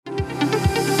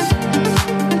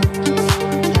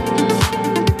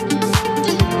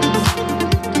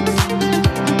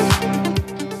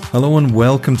Hello and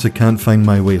welcome to Can't Find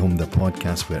My Way Home, the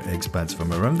podcast where expats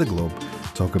from around the globe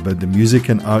talk about the music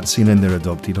and art scene in their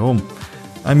adopted home.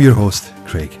 I'm your host,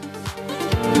 Craig.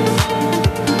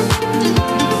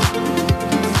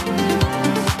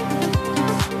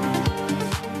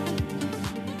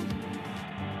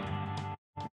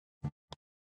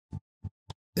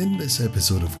 In this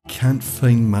episode of Can't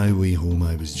Find My Way Home,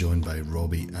 I was joined by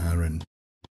Robbie Aaron.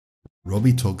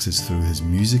 Robbie talks us through his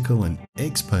musical and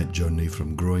expat journey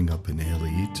from growing up in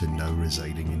LA to now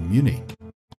residing in Munich.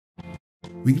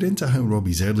 We get into how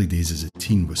Robbie's early days as a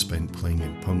teen were spent playing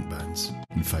in punk bands,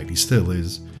 in fact he still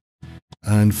is,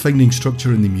 and finding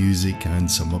structure in the music and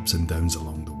some ups and downs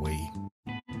along the way.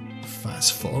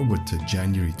 Fast forward to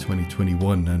January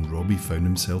 2021 and Robbie found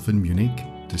himself in Munich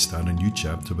to start a new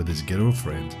chapter with his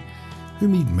girlfriend,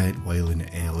 whom he'd met while in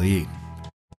LA.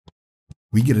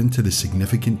 We get into the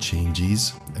significant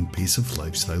changes and pace of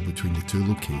lifestyle between the two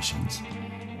locations,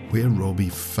 where Robbie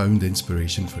found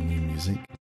inspiration for new music,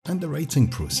 and the writing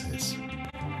process.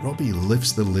 Robbie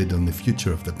lifts the lid on the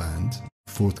future of the band,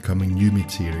 forthcoming new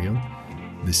material,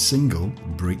 the single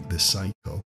Break the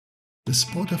Cycle, the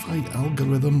Spotify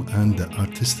algorithm, and the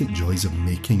artistic joys of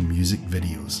making music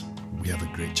videos. We have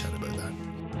a great chat about that.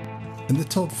 In the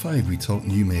top 5 we talk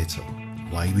new metal,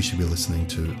 why we should be listening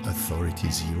to Authority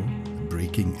Zero,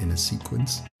 Breaking in a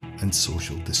Sequence, and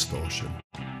Social Distortion.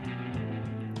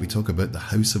 We talk about the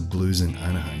House of Blues in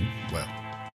Anaheim. Well,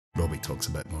 Robbie talks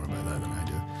a bit more about that than I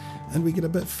do. And we get a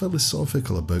bit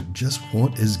philosophical about just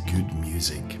what is good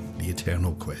music, the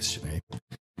eternal question,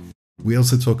 eh? We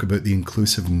also talk about the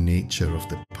inclusive nature of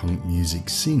the punk music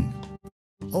scene.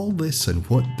 All this and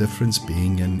what difference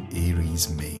being an Aries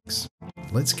makes.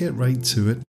 Let's get right to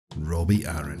it. Robbie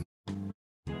Aaron.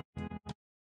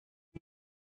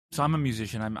 So I'm a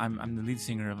musician. I'm the lead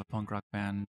singer of a punk rock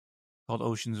band called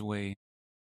Ocean's Way,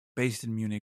 based in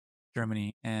Munich,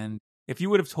 Germany. And if you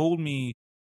would have told me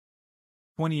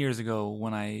 20 years ago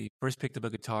when I first picked up a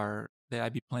guitar that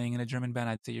I'd be playing in a German band,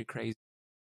 I'd say you're crazy.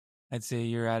 I'd say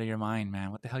you're out of your mind,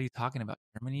 man. What the hell are you talking about?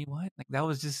 Germany? What? Like that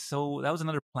was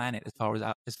another planet as far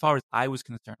as I was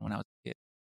concerned when I was a kid.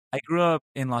 I grew up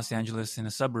in Los Angeles, in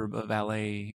a suburb of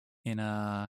LA, in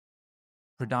a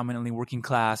predominantly working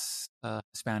class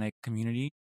Hispanic community,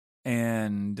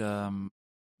 and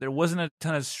there wasn't a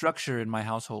ton of structure in my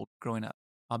household growing up.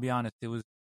 I'll be honest, it was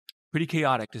pretty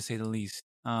chaotic to say the least.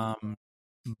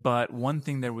 But one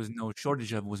thing there was no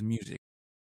shortage of was music.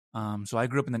 So I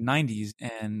grew up in the 90s,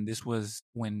 and this was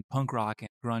when punk rock and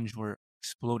grunge were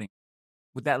exploding.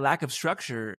 With that lack of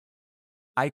structure,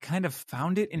 I kind of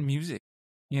found it in music.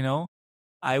 You know,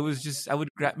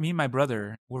 me and my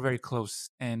brother were very close,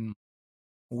 and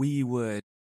we would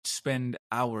spend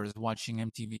hours watching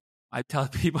MTV. I tell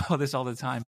people this all the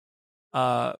time.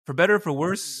 For better or for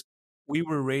worse, we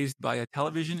were raised by a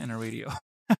television and a radio.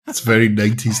 It's a very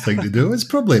 90s thing to do. It's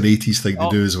probably an 80s thing to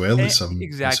do as well in some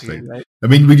exactly, respect. right? I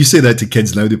mean, when you say that to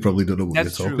kids now, they probably don't know what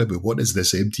That's you're talking true. about. What is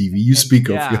this MTV you speak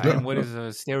of? You know? And what is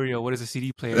a stereo? What is a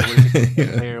CD player? What is a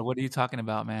cassette player? What are you talking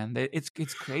about, man? It's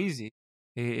crazy.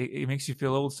 It makes you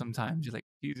feel old sometimes. You're like,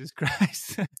 Jesus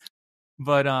Christ.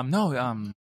 But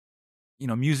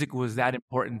music was that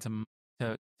important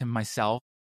to myself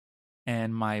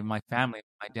and my family.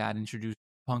 My dad introduced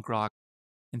punk rock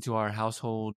into our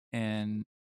household, and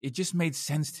it just made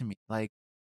sense to me. Like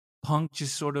punk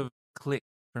just sort of clicked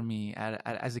for me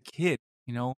as a kid,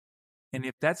 you know. And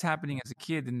if that's happening as a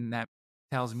kid, then that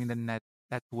tells me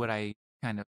that's what I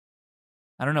kind of,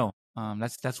 I don't know.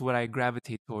 That's what I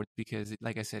gravitate towards because,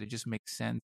 like I said, it just makes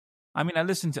sense. I mean, I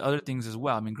listen to other things as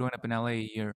well. I mean, growing up in LA,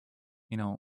 you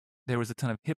know, there was a ton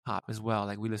of hip hop as well.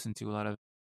 Like we listened to a lot of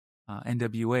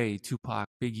NWA, Tupac,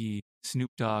 Biggie, Snoop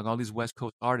Dogg, all these West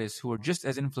Coast artists who are just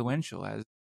as influential as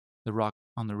the rock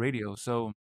on the radio.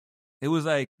 So it was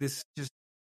like this just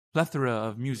plethora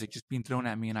of music just being thrown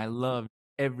at me, and I loved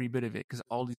every bit of it because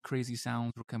all these crazy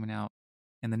sounds were coming out.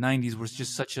 And the 90s was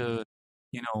just such a,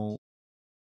 you know,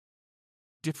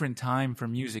 different time for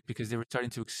music because they were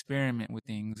starting to experiment with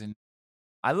things, and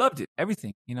I loved it,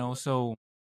 everything, you know. So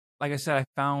like I said, I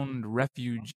found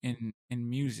refuge in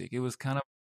music. It was kind of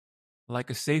like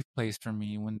a safe place for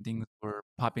me when things were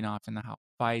popping off in the house,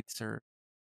 fights or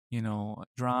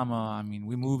drama. I mean,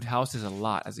 we moved houses a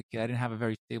lot as a kid. I didn't have a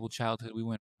very stable childhood. We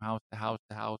went from house to house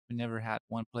to house. We never had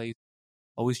one place,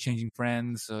 always changing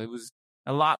friends. So it was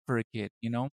a lot for a kid,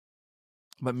 you know.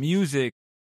 But music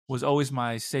was always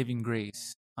my saving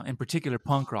grace, in particular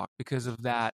punk rock, because of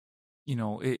that,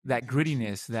 that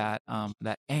grittiness, that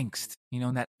angst,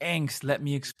 and that angst let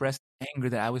me express anger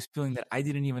that I was feeling that I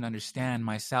didn't even understand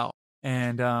myself.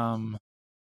 And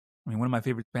I mean, one of my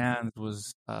favorite bands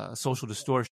was Social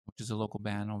Distortion, which is a local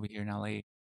band over here in LA.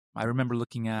 I remember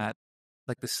looking at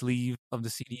like the sleeve of the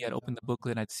CD. I'd open the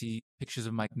booklet, I'd see pictures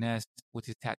of Mike Ness with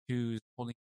his tattoos,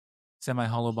 holding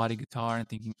semi-hollow body guitar, and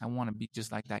thinking, I want to be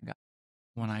just like that guy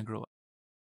when I grow up,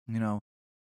 you know.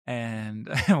 And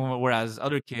whereas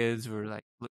other kids were like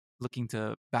looking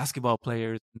to basketball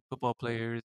players, and football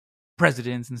players,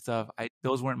 presidents, and stuff,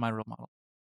 those weren't my role models.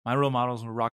 My role models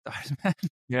were rock stars, man.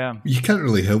 Yeah, You can't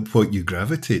really help what you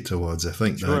gravitate towards. I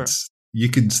think sure, that's you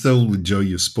can still enjoy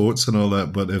your sports and all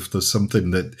that, but if there's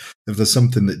something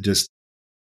that just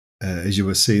as you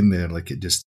were saying there, like it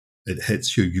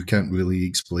hits you, you can't really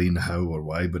explain how or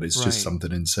why, but it's just right.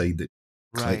 something inside that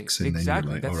Right, clicks, and then you're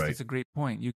exactly. like, all right. That's a great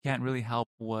point. You can't really help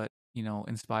what,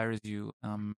 inspires you.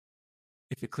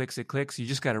 If it clicks, it clicks. You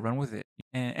just got to run with it.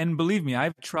 And believe me,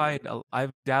 I've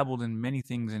dabbled in many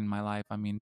things in my life. I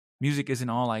mean, music isn't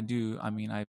all I do. I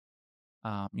mean,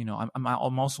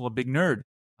 I'm also a big nerd.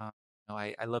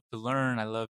 I love to learn.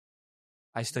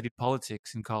 I studied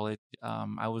politics in college.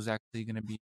 I was actually going to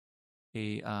be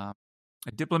a uh,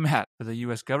 a diplomat for the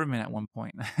U.S. government at one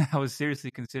point. I was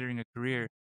seriously considering a career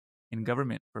in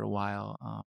government for a while.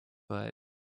 But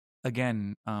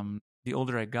again, the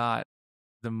older I got,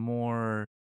 the more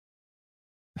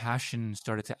passion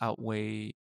started to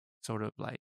outweigh sort of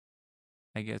like,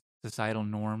 I guess, societal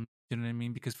norm. You know what I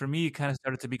mean? Because for me, it kind of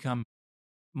started to become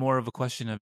more of a question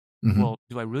of, Hmm. well,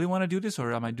 do I really want to do this,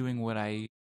 or am I doing what I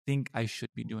think I should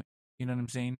be doing? You know what I'm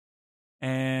saying?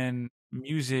 And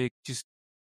music just,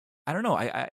 I don't know.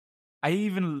 I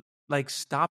even like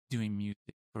stopped doing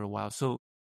music for a while. So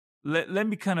let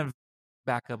me kind of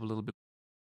back up a little bit.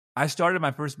 I started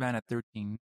my first band at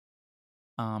 13.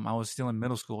 I was still in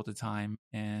middle school at the time,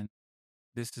 and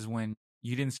this is when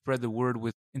you didn't spread the word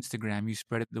with Instagram. You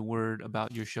spread the word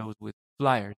about your shows with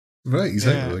flyers. Right,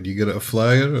 exactly. Yeah, When you get a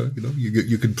flyer, or,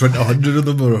 you can print 100 of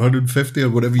them or 150 or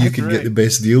whatever you that's can get right. the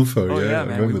best deal for. Oh Yeah, yeah, I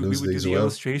man. We remember would we those would do days the well.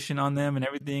 illustration on them and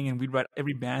everything, and we'd write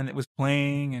every band that was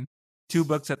playing, and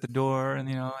 $2 at the door, and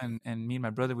and me and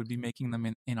my brother would be making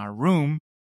them in our room.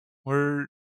 We're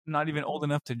not even old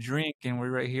enough to drink, and we're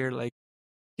right here like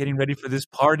getting ready for this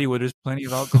party where there's plenty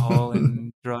of alcohol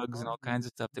and drugs and all kinds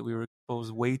of stuff that we were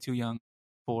exposed way too young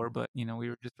for. But we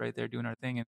were just right there doing our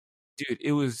thing, and dude,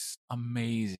 it was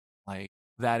amazing. Like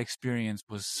that experience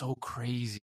was so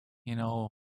crazy. You know,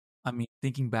 I mean,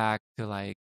 thinking back to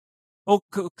like,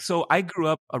 so I grew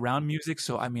up around music.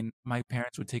 So I mean, my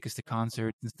parents would take us to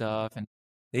concerts and stuff, and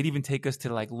they'd even take us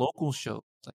to like local shows,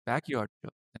 like backyard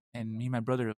shows. And me and my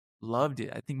brother loved it.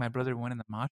 I think my brother went in the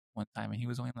mosh pit one time, and he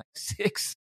was only like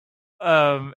 6.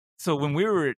 So when we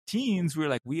were teens, we were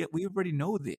like, we already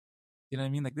know this. You know what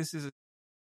I mean? Like this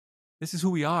is who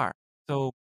we are.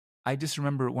 So I just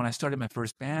remember when I started my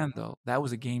first band, though, that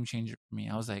was a game changer for me.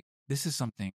 I was like, this is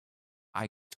something I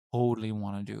totally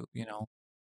want to do.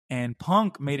 And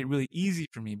punk made it really easy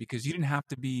for me because you didn't have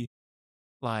to be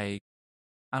like,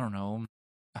 I don't know,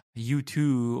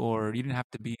 U2, or you didn't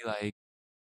have to be like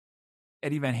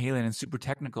Eddie Van Halen and super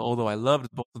technical, although I loved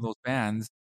both of those bands.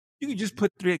 You could just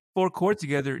put 4 chords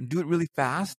together and do it really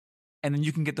fast, and then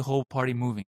you can get the whole party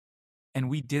moving. And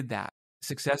we did that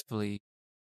successfully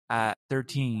at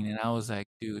 13, and I was like,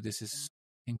 dude, this is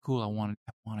fucking cool. I want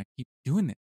to keep doing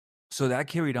this. So that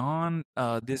carried on.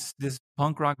 This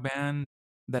punk rock band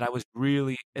that I was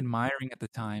really admiring at the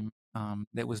time,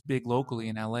 that was big locally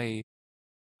in LA.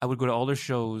 I would go to all their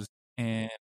shows,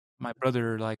 and my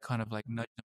brother like kind of like nudged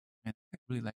him, man, I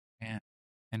really like the band,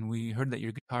 and we heard that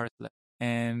your guitarist left,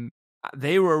 and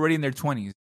they were already in their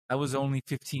 20s. I was only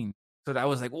 15, so that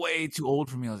was like way too old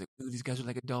for me. I was like, dude, these guys are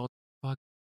like adults, fuck.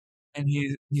 And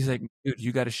he's like, dude,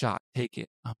 you got a shot, take it.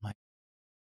 I'm like,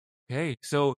 okay.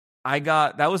 So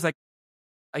that was like,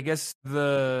 I guess,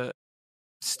 the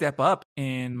step up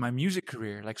in my music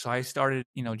career. Like, so I started,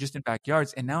 just in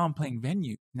backyards, and now I'm playing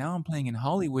venues. Now I'm playing in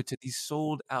Hollywood to these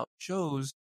sold out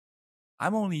shows.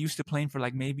 I'm only used to playing for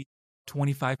like maybe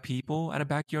 25 people at a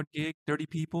backyard gig, 30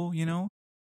 people.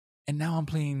 And now I'm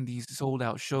playing these sold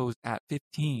out shows at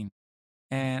 15.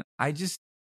 And I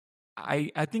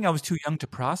think I was too young to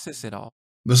process it all.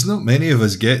 There's not many of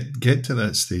us get to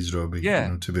that stage, Robbie.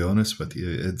 Yeah, To be honest with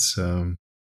you, it's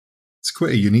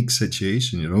quite a unique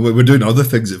situation. We're doing other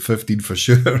things at 15 for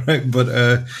sure, right? But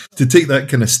to take that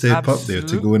kind of step up there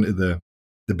to go absolutely. into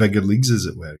the bigger leagues, as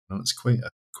it were, it's quite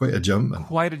a jump, man.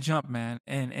 Quite a jump, man.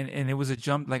 And it was a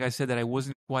jump, like I said, that I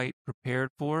wasn't quite prepared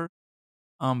for.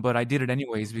 But I did it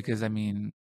anyways because I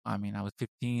was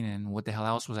 15, and what the hell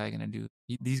else was I gonna do?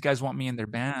 These guys want me in their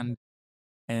band,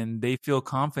 and they feel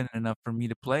confident enough for me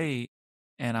to play,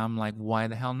 and I'm like, why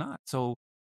the hell not? So,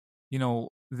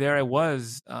 there I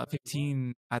was,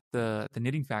 15 at the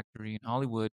knitting factory in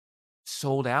Hollywood,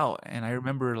 sold out. And I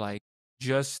remember like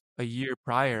just a year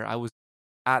prior, I was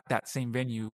at that same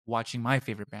venue watching my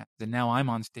favorite bands, and now I'm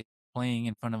on stage playing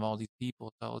in front of all these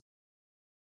people. So, I was,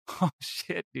 oh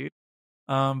shit, dude.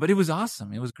 But it was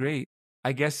awesome. It was great.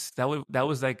 I guess that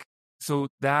was like, so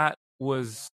that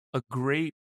was a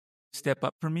great step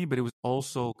up for me, but it was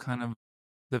also kind of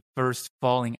the first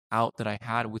falling out that I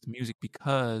had with music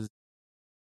because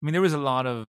I mean there was a lot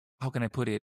of, how can I put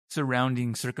it,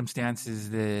 surrounding circumstances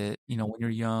that, when you're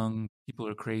young, people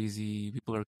are crazy,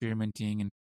 people are experimenting, and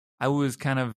I was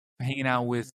kind of hanging out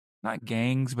with, not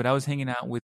gangs, but I was hanging out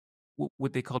with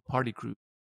what they called party crew,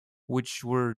 which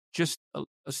were just a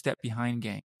step behind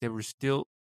gang. They were still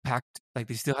packed, like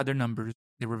they still had their numbers.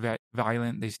 They were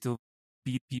violent. They still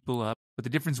beat people up. But the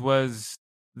difference was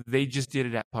they just did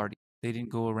it at party. They didn't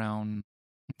go around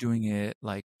doing it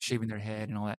like shaving their head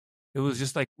and all that. It was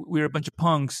just like we were a bunch of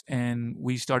punks and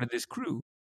we started this crew.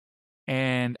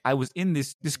 And I was in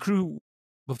this crew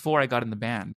before I got in the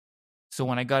band. So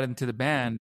when I got into the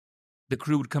band, the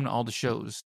crew would come to all the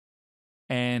shows.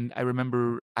 And I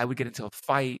remember I would get into a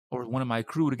fight, or one of my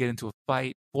crew would get into a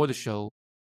fight for the show.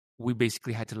 We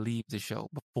basically had to leave the show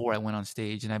before I went on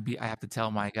stage, and I have to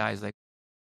tell my guys like,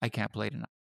 I can't play tonight.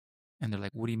 And they're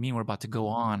like, what do you mean we're about to go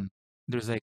on? There's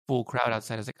like full crowd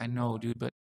outside. I was like, I know, dude,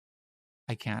 but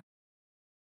I can't.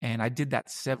 And I did that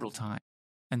several times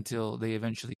until they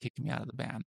eventually kicked me out of the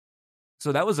band.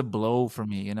 So that was a blow for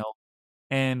me,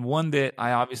 and one that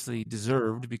I obviously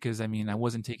deserved because I mean I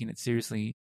wasn't taking it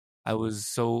seriously. I was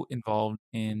so involved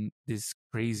in this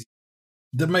crazy.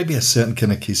 There might be a certain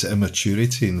kind of case of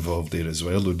immaturity involved there as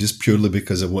well, though, just purely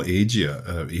because of what age you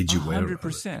were.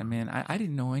 100%, man. I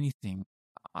didn't know anything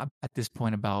at this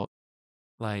point about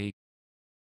like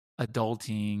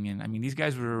adulting, and I mean these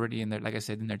guys were already in their, like I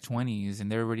said, in their 20s,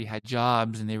 and they already had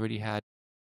jobs, and they already had,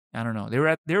 I don't know, they were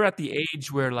at the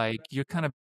age where like you're kind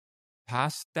of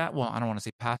past that. Well, I don't want to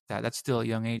say past that. That's still a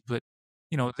young age, but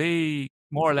they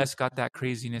more or less got that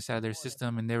craziness out of their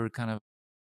system, and they were kind of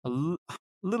a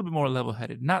little bit more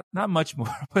level-headed. Not much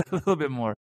more, but a little bit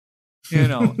more.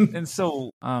 And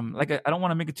so like I don't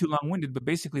want to make it too long-winded, but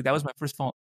basically that was my first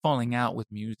falling out with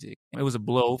music. It was a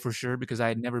blow for sure because I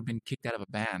had never been kicked out of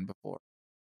a band before,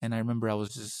 and I remember I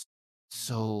was just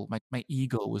so my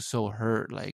ego was so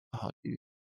hurt, like, oh dude,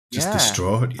 just yeah,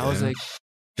 distraught. Yeah, I was like,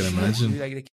 can imagine. dude,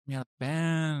 like they kicked me out of the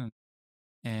band,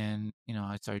 and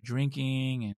I started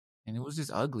drinking, and it was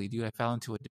just ugly, dude. I fell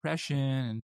into a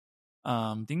depression,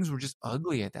 and things were just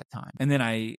ugly at that time. And then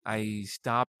I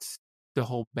stopped the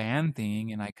whole band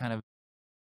thing, and I kind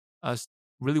of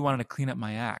really wanted to clean up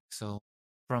my act. So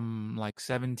from like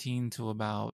 17 to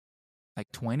about like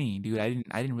 20, dude, I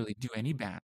didn't really do any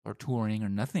band or touring or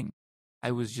nothing.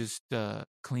 I was just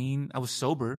clean. I was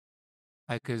sober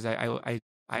because I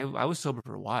was sober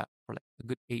for a while, for like a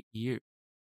good 8 years.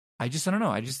 I don't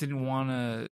know. I just didn't want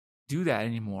to do that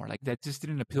anymore. Like that just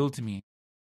didn't appeal to me.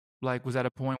 Like was at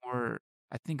a point where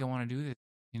I think I want to do this,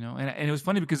 And it was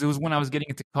funny because it was when I was getting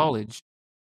into college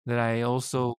that I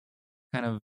also kind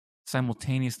of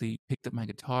simultaneously picked up my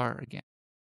guitar again.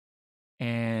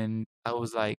 And I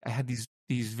was like, I had these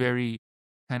very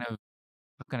kind of,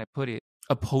 how can I put it,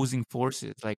 opposing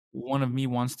forces. Like one of me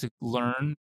wants to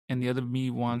learn and the other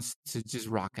me wants to just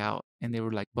rock out. And they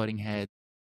were like butting heads.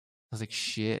 I was like,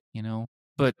 shit.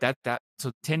 But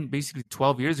so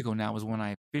 12 years ago now was when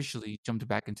I officially jumped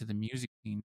back into the music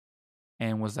scene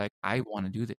and was like, I want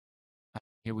to do this.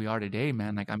 Here we are today,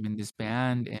 man. Like I'm in this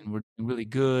band and we're doing really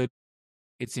good.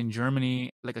 It's in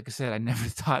Germany. Like I said, I never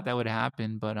thought that would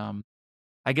happen, but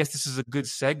I guess this is a good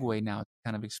segue now to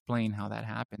kind of explain how that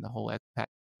happened, the whole expat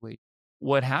situation.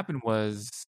 What happened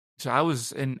was, so I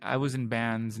was in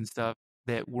bands and stuff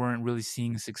that weren't really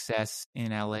seeing success in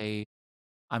LA.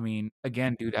 I mean,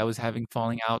 again, dude, I was having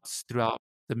falling outs throughout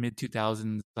the mid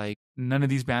 2000s. Like none of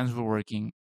these bands were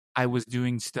working. I was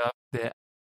doing stuff that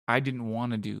I didn't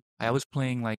want to do. I was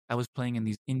playing in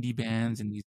these indie bands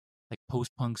and these like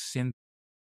post-punk synth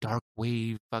dark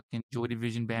wave fucking Joy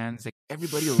Division bands. Like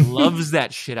everybody loves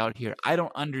that shit out here. I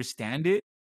don't understand it.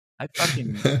 I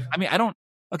don't,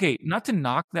 okay, not to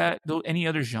knock that though any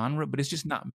other genre, but it's just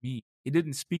not me. It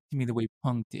didn't speak to me the way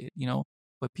punk did,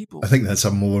 But people, I think that's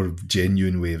a more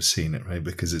genuine way of saying it, right?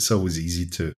 Because it's always easy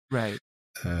to, right?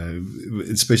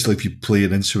 Especially if you play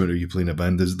an instrument or you play in a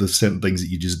band. There's certain things that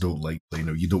you just don't like playing,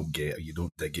 or you don't get, or you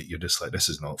don't dig it. You're just like, this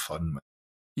is not fun, man.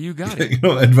 You got it.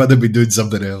 I'd rather be doing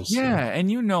something else. Yeah,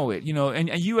 and you know it, and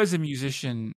you as a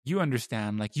musician, you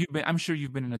understand. Like I'm sure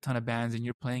you've been in a ton of bands, and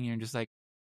you're playing, and you're just like,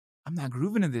 I'm not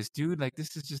grooving to this, dude. Like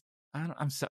this is just, I'm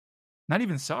so not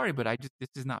even sorry, but this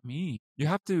is not me. You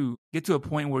have to get to a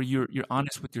point where you're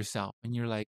honest with yourself and you're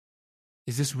like,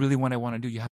 is this really what I want to do?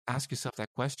 You have to ask yourself that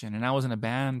question. And I was in a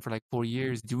band for like 4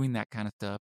 years doing that kind of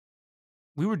stuff.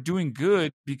 We were doing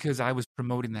good because I was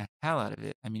promoting the hell out of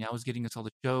it. I mean, I was getting us all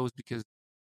the shows because,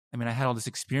 I mean, I had all this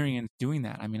experience doing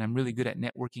that. I mean, I'm really good at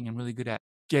networking. I'm really good at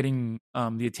getting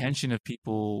the attention of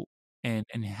people and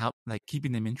help, like,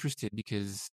 keeping them interested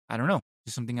because, I don't know,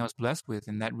 just something I was blessed with.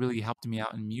 And that really helped me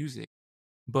out in music.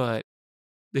 But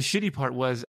the shitty part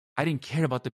was I didn't care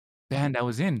about the band I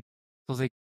was in. So I was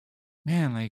like,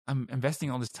 man, like, I'm investing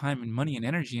all this time and money and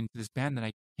energy into this band that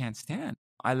I can't stand.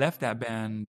 I left that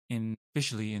band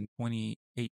officially in 2018.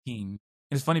 And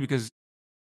it's funny because,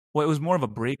 well, it was more of a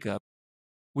breakup.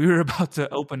 We were about to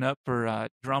open up for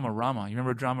Drama Rama. You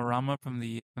remember Drama Rama from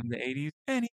the 80s?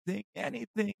 Anything,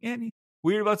 anything, any.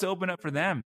 We were about to open up for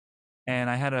them, and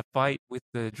I had a fight with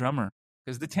the drummer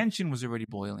because the tension was already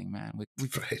boiling, man. We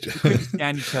couldn't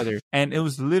stand each other, and it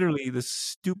was literally the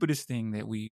stupidest thing that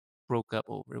we broke up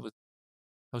over. It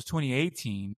was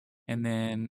 2018, and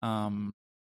then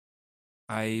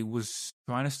I was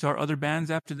trying to start other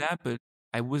bands after that, but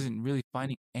I wasn't really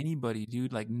finding anybody,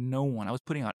 dude. Like, no one. I was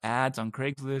putting out ads on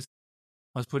Craigslist.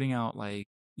 I was putting out, like,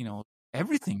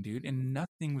 everything, dude, and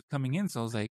nothing was coming in. So I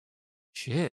was like,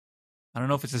 shit. I don't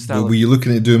know if it's a style. Were you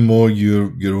looking at doing more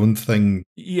your own thing?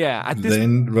 Yeah, at this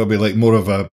then, Robbie, like more of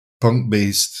a punk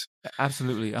based,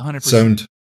 absolutely, 100% sound.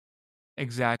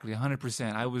 Exactly,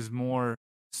 100%. I was more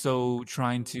so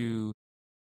trying to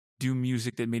do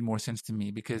music that made more sense to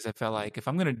me because I felt like if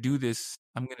I'm gonna do this,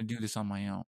 I'm gonna do this on my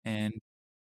own. And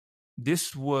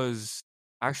this was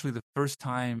actually the first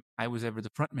time I was ever the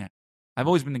frontman. I've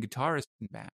always been the guitarist in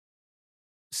band.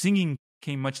 Singing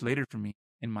came much later for me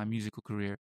in my musical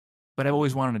career, but I've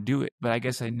always wanted to do it. But I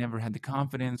guess I never had the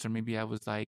confidence, or maybe I was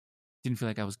like, didn't feel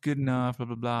like I was good enough, blah,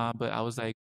 blah, blah. But I was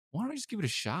like, why don't I just give it a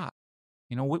shot?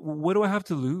 What do I have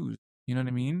to lose? You know what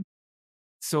I mean?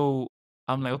 So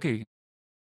I'm like, okay,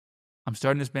 I'm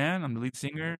starting this band. I'm the lead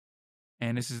singer,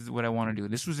 and this is what I want to do.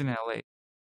 This was in LA.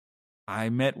 I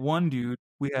met one dude.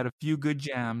 We had a few good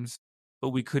jams, but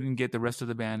we couldn't get the rest of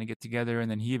the band to get together.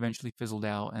 And then he eventually fizzled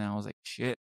out. And I was like,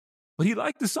 shit. But he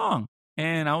liked the song.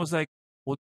 And I was like,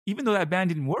 well, even though that band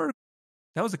didn't work,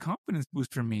 that was a confidence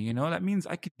boost for me. That means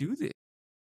I could do this.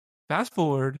 Fast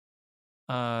forward,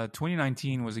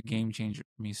 2019 was a game changer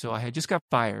for me. So I had just got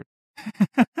fired.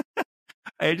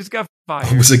 I had just got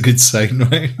fired. It was a good sign,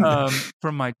 right?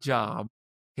 From my job.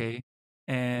 Okay.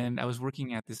 And I was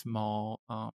working at this mall,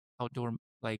 outdoor,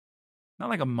 like, not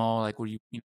like a mall, like where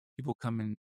people come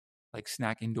and like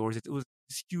snack indoors. It was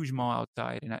this huge mall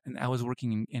outside, and I was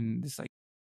working in this like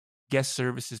guest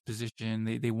services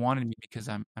position. They wanted me because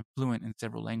I'm fluent in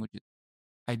several languages.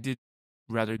 I did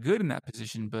rather good in that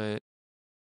position, but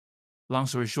long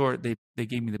story short, they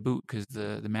gave me the boot because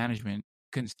the management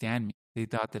couldn't stand me. They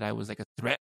thought that I was like a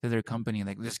threat to their company.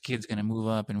 Like, this kid's gonna move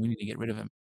up, and we need to get rid of him.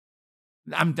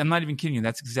 I'm not even kidding you.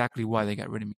 That's exactly why they got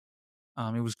rid of me.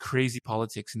 It was crazy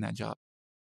politics in that job.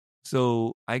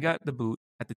 So I got the boot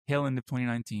at the tail end of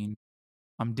 2019.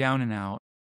 I'm down and out.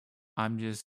 I'm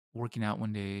just working out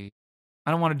one day.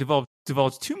 I don't want to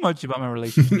divulge too much about my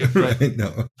relationship, but right,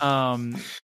 no.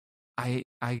 I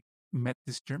met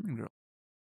this German girl.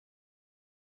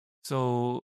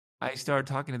 So I started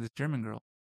talking to this German girl,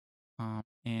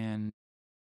 and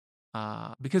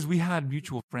because we had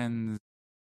mutual friends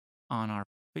on our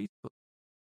Facebook,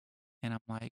 and I'm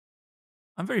like,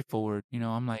 I'm very forward,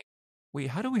 I'm like, wait,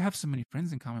 how do we have so many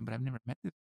friends in common, but I've never met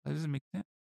this? That doesn't make sense.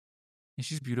 And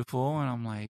she's beautiful, and I'm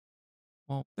like,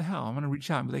 well, what the hell? I'm gonna reach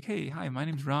out and be like, hey, hi, my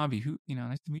name's Robbie.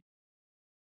 Nice to meet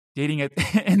you. Dating at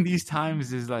in these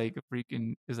times is like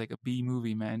a B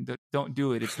movie, man. Don't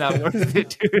do it. It's not worth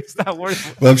it, dude. It's not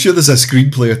worth it. Well, I'm sure there's a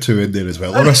screenplay or two in there as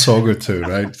well, or a song or two,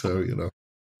 right? So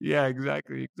Yeah,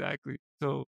 exactly.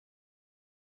 So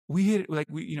we hit it like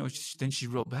then she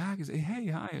wrote back and said, hey,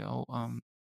 hi,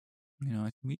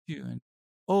 nice to meet you, and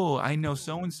oh, I know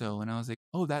so and so, and I was like,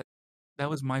 oh, that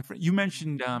was my friend. You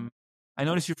mentioned I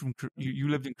noticed you're from you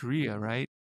lived in Korea, right?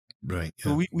 Right. Yeah.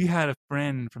 So we had a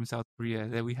friend from South Korea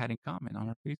that we had in common on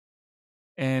our Facebook.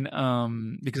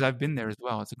 And because I've been there as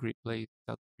well. It's a great place,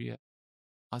 South Korea.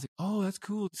 I was like, oh, that's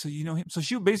cool. So you know him. So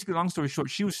she basically, long story short,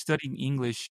 she was studying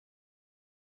English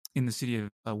in the city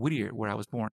of Whittier, where I was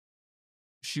born.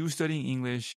 She was studying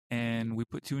English, and we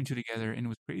put two and two together, and it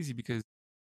was crazy because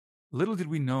little did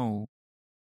we know,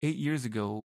 8 years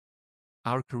ago,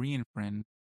 our Korean friend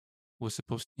was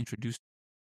supposed to introduce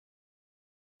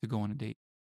to go on a date.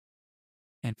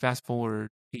 And fast forward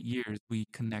 8 years, we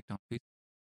connect on Facebook,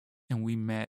 and we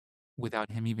met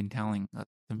without him even telling us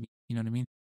to meet. You know what I mean?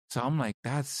 So I'm like,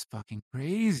 that's fucking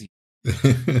crazy.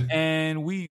 And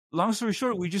long story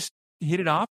short, we just hit it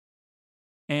off.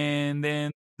 And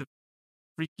then the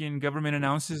freaking government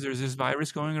announces there's this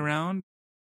virus going around.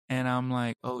 And I'm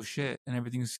like, oh shit. And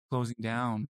everything's closing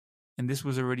down. And this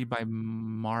was already by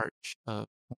March of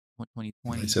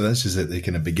 2020. So that's just at the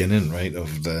kind of beginning, right,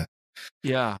 of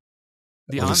Yeah.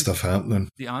 all the stuff happening.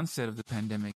 The onset of the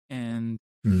pandemic. And,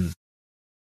 Mm.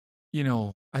 you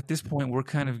know, at this point, we're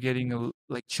kind of getting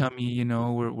like chummy, you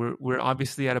know, we're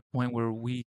obviously at a point where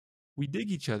we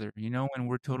dig each other, you know, and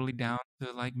we're totally down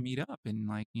to like meet up and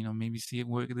like, you know, maybe see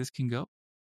where this can go.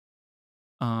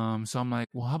 So I'm like,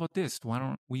 well, how about this? Why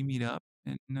don't we meet up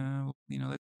and, you know,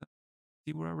 let's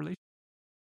see where our relationship.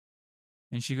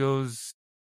 And she goes,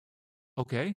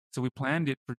 okay. So we planned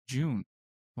it for June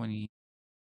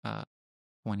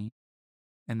 2020.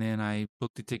 And then I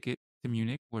booked a ticket to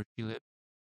Munich where she lived.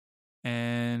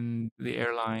 And the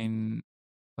airline,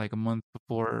 like a month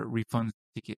before, refunds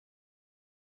the ticket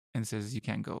and says you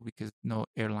can't go because no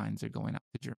airlines are going out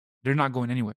to Germany. They're not going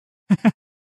anywhere.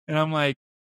 And I'm like,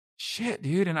 shit,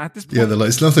 dude. And at this point, yeah, they're like,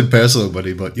 it's nothing personal,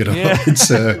 buddy, but you know, yeah, it's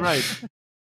right.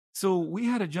 So we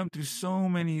had to jump through so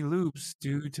many loops,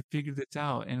 dude, to figure this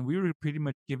out. And we were pretty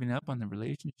much giving up on the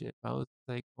relationship. I was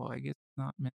like, well, I guess it's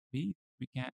not meant to be. We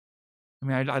can't. I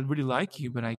mean, I really like you,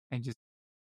 but I just,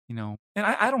 you know, and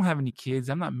I don't have any kids.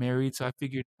 I'm not married. So I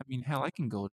figured, I mean, hell, I can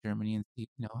go to Germany and see,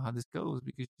 you know, how this goes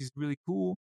because she's really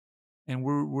cool. And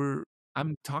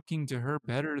I'm talking to her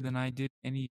better than I did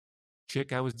any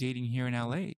chick I was dating here in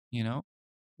LA, you know?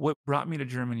 What brought me to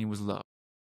Germany was love.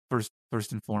 First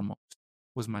and foremost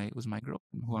was my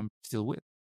girlfriend who I'm still with.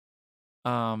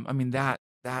 I mean that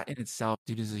in itself,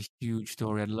 dude, is a huge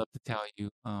story. I'd love to tell you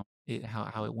how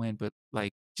it went, but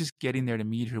like just getting there to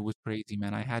meet her was crazy,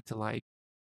 man. I had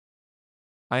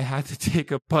to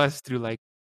take a bus through like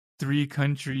 3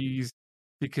 countries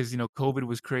because, you know, COVID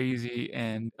was crazy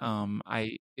and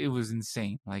it was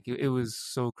insane. Like it was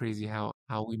so crazy how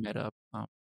we met up.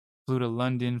 Flew to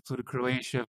London, flew to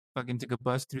Croatia, fucking took a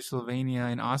bus through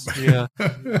Slovenia and Austria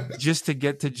just to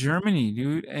get to Germany,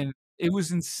 dude. And it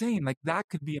was insane. Like that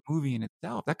could be a movie in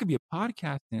itself. That could be a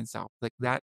podcast in itself. Like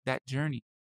that journey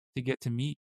to get to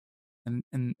meet. And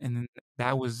then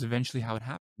that was eventually how it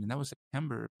happened. And that was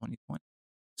September of 2020.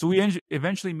 So we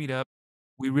eventually meet up.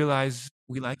 We realize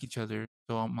we like each other.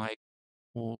 So I'm like,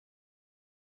 well,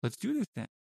 let's do this then.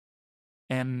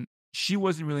 And she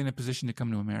wasn't really in a position to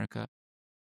come to America.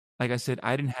 Like I said,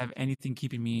 I didn't have anything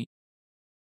keeping me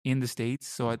in the States.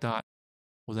 So I thought,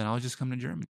 well, then I'll just come to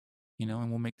Germany, you know, and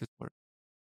we'll make this work.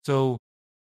 So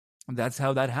that's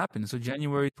how that happened. So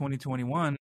January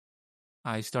 2021,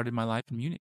 I started my life in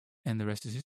Munich, and the rest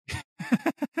is history.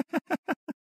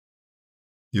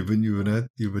 You've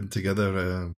been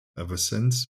together ever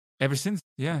since. Ever since,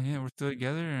 yeah, we're still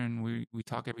together, and we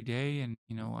talk every day, and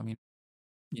you know, I mean,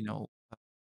 you know,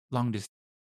 long distance.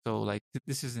 So like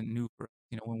this isn't new for us,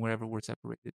 you know, whenever we're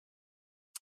separated.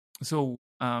 So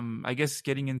I guess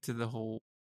getting into the whole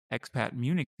expat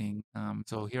Munich thing.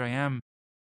 So here I am.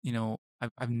 You know,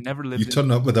 I've never lived. You turn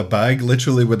up with a bag,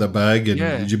 literally with a bag, and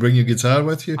Yeah. did you bring your guitar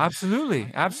with you?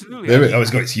 Absolutely. I was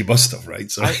going to say you must have, right?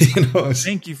 So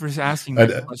thank you for asking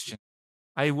that question.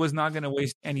 I was not going to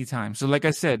waste any time. So like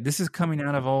I said, this is coming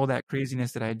out of all that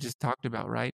craziness that I just talked about,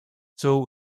 right? So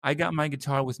I got my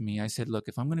guitar with me. I said, look,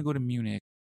 if I'm going to go to Munich,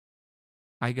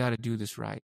 I got to do this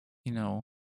right. You know,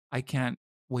 I can't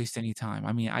waste any time.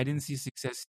 I mean, I didn't see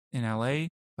success in LA,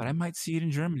 but I might see it in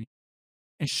Germany.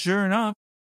 And sure enough,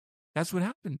 that's what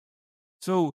happened.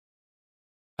 So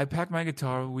I pack my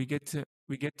guitar. We get to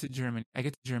Germany. I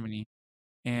get to Germany,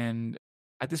 and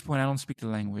at this point, I don't speak the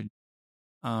language.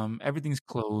 Everything's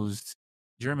closed.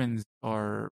 Germans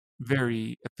are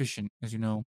very efficient, as you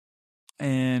know,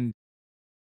 and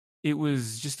it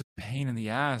was just a pain in the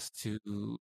ass to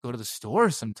go to the store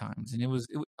sometimes. And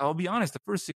I'll be honest, the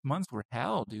first 6 months were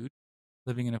hell, dude.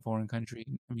 Living in a foreign country.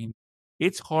 I mean,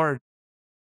 it's hard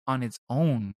on its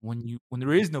own when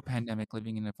there is no pandemic,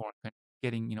 living in a foreign country,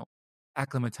 getting, you know,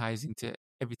 acclimatizing to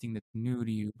everything that's new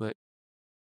to you. But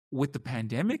with the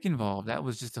pandemic involved, that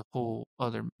was just a whole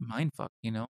other mindfuck, you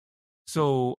know?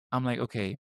 So I'm like,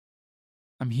 okay,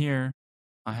 I'm here.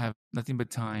 I have nothing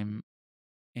but time,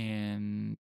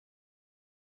 and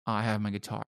I have my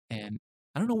guitar. And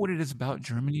I don't know what it is about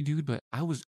Germany, dude, but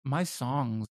my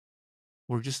songs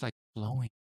were just like flowing.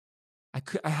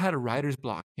 I had a writer's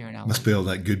block here in LA. Must be all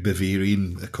that good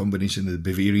Bavarian, a combination of the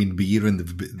Bavarian beer and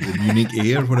the Munich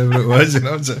air, whatever it was. You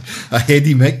know, it's a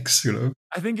heady mix. You know,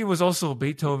 I think it was also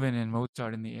Beethoven and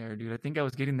Mozart in the air, dude. I think I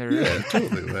was getting there. Yeah,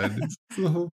 totally, man.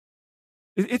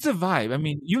 It's a vibe. I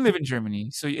mean, you live in Germany,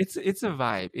 so it's a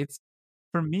vibe. It's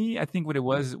for me. I think what it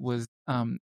was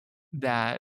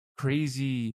that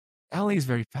crazy. LA is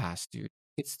very fast, dude.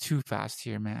 It's too fast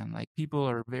here, man. Like people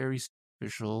are very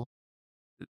superficial.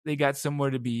 They got somewhere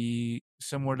to be,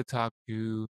 somewhere to talk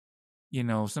to. You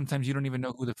know, sometimes you don't even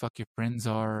know who the fuck your friends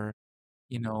are.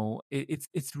 You know,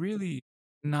 it's really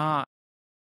not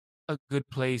a good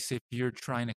place if you're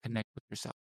trying to connect with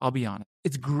yourself. I'll be honest.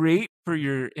 It's great for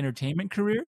your entertainment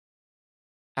career.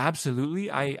 Absolutely.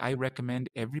 I recommend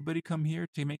everybody come here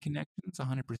to make connections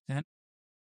 100%.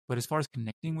 But as far as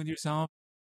connecting with yourself,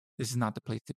 this is not the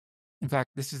place to. In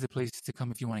fact, this is the place to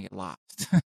come if you want to get lost.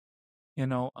 you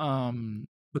know,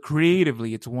 but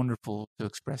creatively, it's wonderful to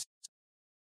express.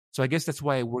 So I guess that's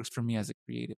why it works for me as a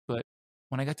creative. But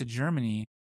when I got to Germany,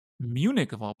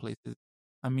 Munich of all places,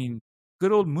 I mean,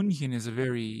 good old München is a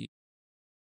very,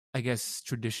 I guess,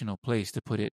 traditional place to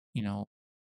put it.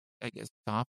 I guess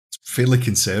top. Fairly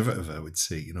conservative, I would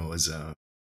say. As a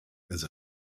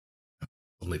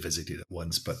only visited it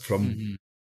once, but from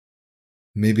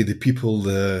maybe the people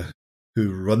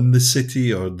who run the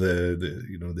city or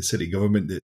the city government,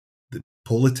 the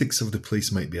politics of the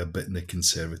place might be a bit in the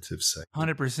conservative side.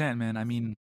 100%, man. I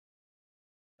mean,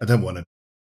 I don't want to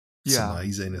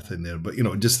surmise anything there, but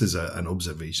just as an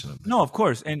observation. No, of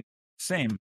course, and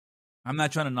same. I'm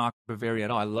not trying to knock Bavaria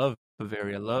at all. I love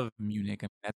Bavaria. I love Munich.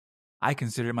 I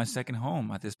consider it my second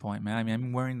home at this point, man. I mean,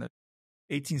 I'm wearing the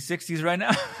 1860s right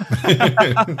now.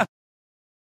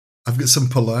 I've got some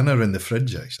Polana in the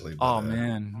fridge, actually. But,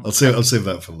 man, I'll save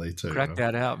that for later. Crack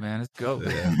that out, man. Let's go.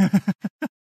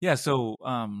 Yeah. So,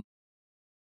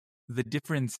 the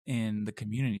difference in the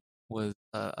community was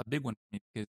a big one for me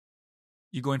because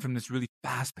you're going from this really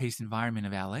fast-paced environment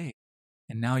of LA,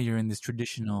 and now you're in this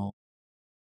traditional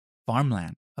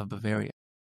farmland of Bavaria.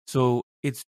 So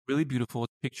it's really beautiful.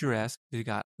 It's picturesque. They've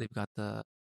got the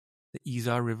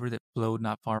Isar River that flowed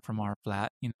not far from our flat,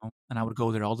 and I would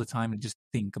go there all the time and just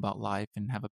think about life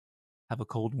and have a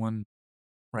cold one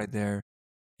right there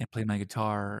and play my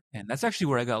guitar. And that's actually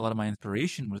where I got a lot of my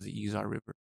inspiration was the Isar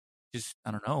River. Just,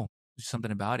 I don't know, just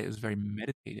something about it. It was very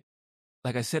meditative.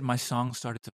 Like I said, my songs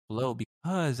started to flow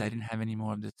because I didn't have any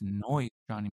more of this noise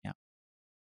drowning me out.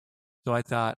 So I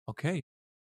thought, okay,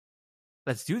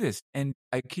 let's do this. And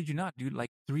I kid you not, dude, like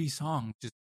 3 songs,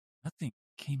 just nothing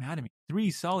came out of me.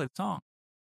 3 solid songs.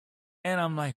 And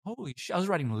I'm like, holy shit. I was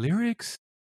writing lyrics.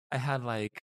 I had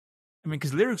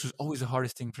because lyrics was always the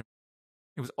hardest thing for me.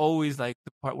 It was always like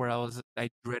the part where I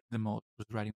dreaded the most was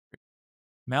writing lyrics.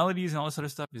 Melodies and all this other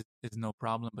stuff is no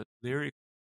problem, but lyrics,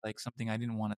 like something I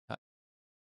didn't want to touch.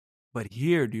 But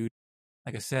here, dude,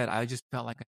 like I said, I just felt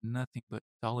like nothing but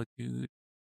solitude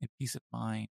and peace of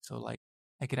mind. So like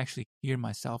I could actually hear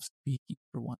myself speaking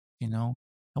for once,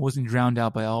 I wasn't drowned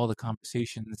out by all the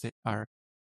conversations that are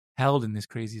held in this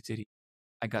crazy city.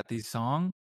 I got these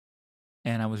songs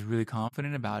and I was really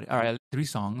confident about it. All right, 3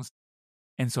 songs.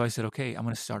 And so I said, okay, I'm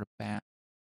going to start a band.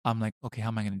 I'm like, okay, how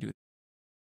am I going to do it?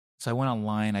 So I went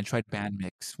online. I tried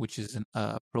Bandmix, which is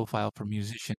a profile for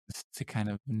musicians to kind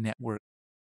of network.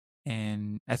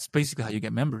 And that's basically how you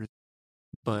get members.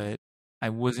 But I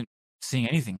wasn't seeing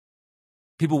anything.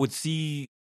 People would see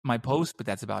my post, but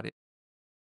that's about it.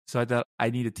 So I thought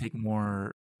I need to take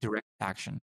more direct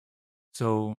action.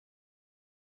 So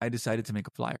I decided to make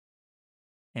a flyer.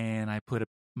 And I put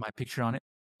my picture on it,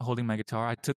 holding my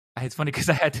guitar. It's funny because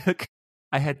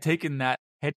I had taken that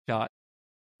headshot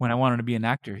when I wanted to be an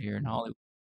actor here in Hollywood.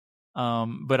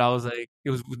 But I was like, it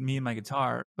was with me and my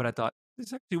guitar. But I thought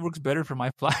this actually works better for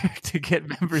my flyer to get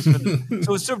members.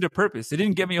 So it served a purpose. It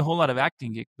didn't get me a whole lot of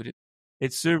acting gigs, but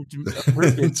it served a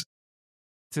purpose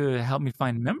to help me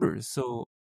find members. So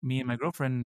me and my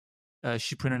girlfriend,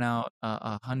 she printed out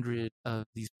 100 of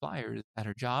these flyers at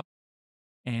her job.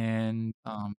 And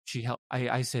she helped.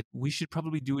 I said, we should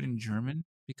probably do it in German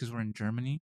because we're in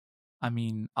Germany. I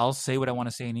mean, I'll say what I want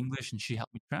to say in English, and she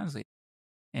helped me translate.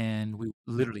 And we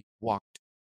literally walked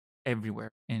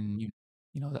everywhere in,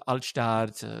 the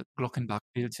Altstadt, Glockenbach,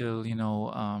 Viertel,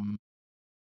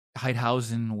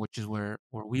 Heidhausen, which is where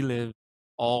we live.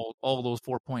 All those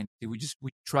 4 points.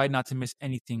 We tried not to miss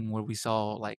anything where we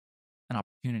saw like an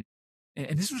opportunity.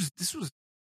 And this was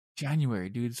January,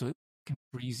 dude. So it's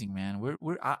freezing, man.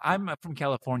 I'm from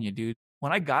California, dude.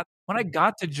 When I got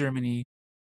to Germany,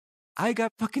 I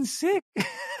got fucking sick.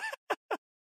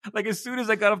 Like as soon as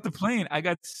I got off the plane, I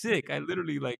got sick. I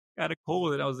literally like had a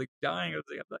cold and I was like dying. I was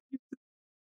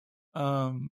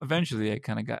like, eventually I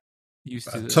kind of got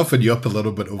used to it. Toughened you up a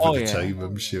little bit over the time,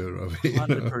 I'm sure.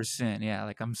 100%. Yeah.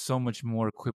 Like I'm so much more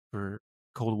equipped for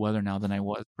cold weather now than I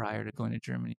was prior to going to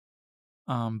Germany.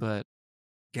 But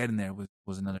getting there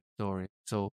was another story.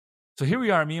 So here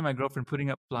we are, me and my girlfriend putting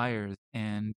up flyers,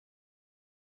 and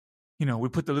we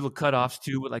put the little cutoffs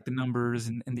too with like the numbers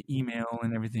and the email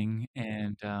and everything.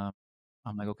 And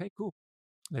I'm like, okay, cool.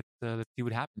 Let's see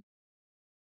what happens.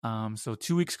 So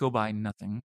 2 weeks go by,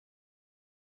 nothing.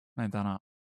 I thought,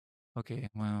 okay,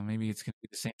 well, maybe it's gonna be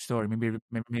the same story.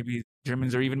 Maybe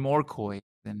Germans are even more coy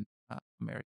than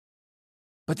Americans.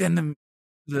 But then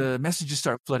the messages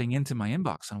start flooding into my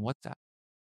inbox on WhatsApp.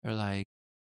 They're like,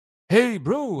 "Hey,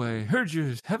 bro, I heard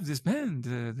you have this band.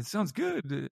 That sounds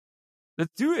good.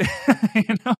 Let's do it."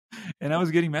 And I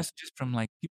was getting messages from like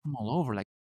people from all over. Like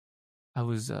I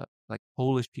was like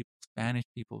Polish people, Spanish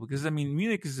people, because I mean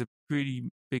Munich is a pretty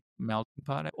big melting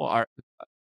pot. Well,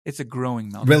 it's a growing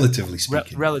melting pot. Relatively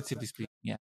speaking. Relatively speaking,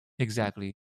 yeah,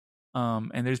 exactly.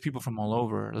 And there's people from all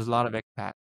over. There's a lot of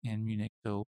expats in Munich,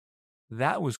 so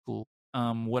that was cool.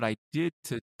 What I did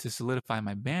to solidify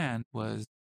my band was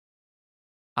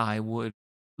I would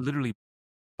literally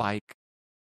bike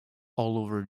all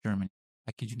over Germany.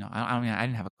 I kid you not. I mean, I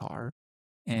didn't have a car,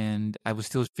 and I was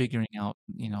still figuring out,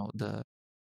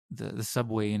 the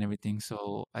subway and everything.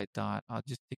 So I thought I'll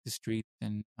just take the streets,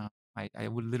 and I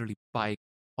would literally bike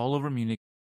all over Munich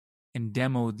and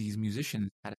demo these musicians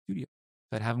at a studio.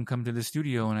 So I'd have them come to the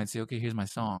studio, and I'd say, okay, here's my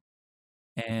song,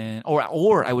 and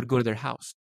or I would go to their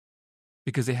house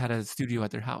because they had a studio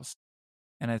at their house,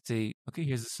 and I'd say, okay,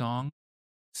 here's the song.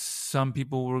 Some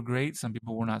people were great, some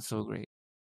people were not so great.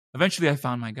 Eventually, I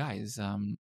found my guys.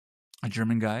 A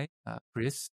German guy,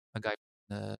 Chris, a guy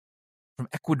from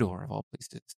Ecuador of all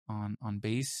places, on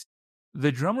bass.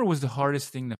 The drummer was the hardest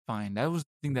thing to find. That was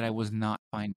the thing that I was not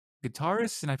finding.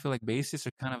 Guitarists and I feel like bassists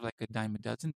are kind of like a dime a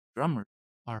dozen. Drummers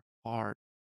are hard.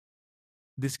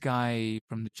 This guy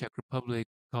from the Czech Republic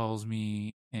calls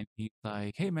me and he's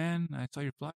like, "Hey man, I saw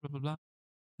your fly, blah blah blah,"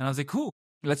 and I was like, "Cool,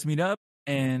 let's meet up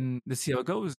and let's see how it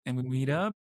goes." And we meet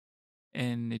up,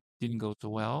 and it didn't go so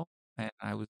well. And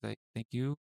I was like, "Thank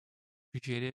you,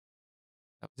 appreciate it."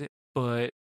 That was it. But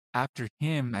after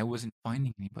him, I wasn't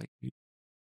finding anybody, dude.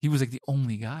 He was like the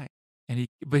only guy.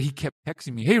 But he kept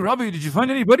texting me, "Hey, Robbie, did you find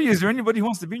anybody? Is there anybody who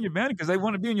wants to be in your band? Because I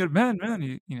want to be in your band, man."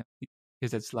 He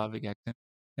has that Slavic accent.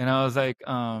 And I was like,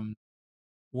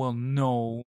 well,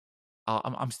 no,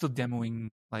 I'm still demoing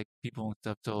like people and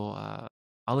stuff. So,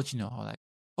 I'll let you know how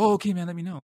oh, okay, man, let me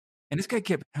know. And this guy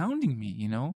kept hounding me.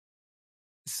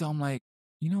 So I'm like,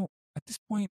 at this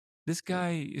point, this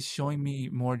guy is showing me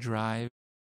more drive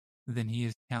than he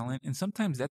is talent. And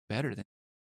sometimes that's better than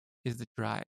is the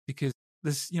drive, because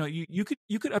this, you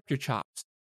could up your chops.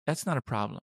 That's not a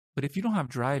problem. But if you don't have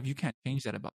drive, you can't change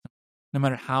that about them, no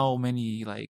matter how many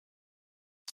like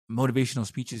motivational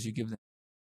speeches you give them.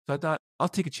 So I thought I'll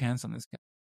take a chance on this guy.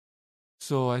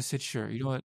 So I said, sure. You know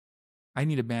what? I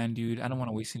need a band, dude. I don't want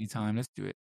to waste any time. Let's do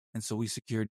it. And so we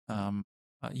secured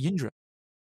Yindra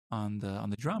on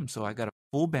the drum. So I got a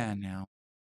full band now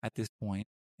at this point,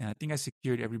 and I think I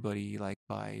secured everybody like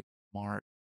by March.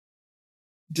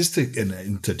 Just to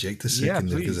interject a second,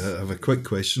 Yeah, because I have a quick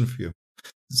question for you.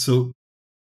 So,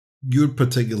 your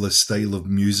particular style of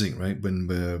music, right? When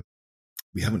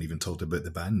we haven't even talked about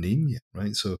the band name yet,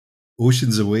 right? So,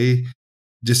 Oceans Away,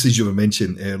 just as you were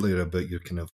mentioning earlier about your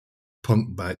kind of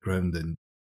punk background, and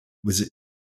was it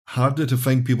harder to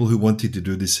find people who wanted to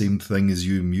do the same thing as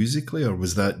you musically, or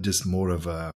was that just more of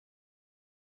a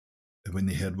when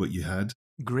they heard what you had?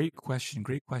 Great question.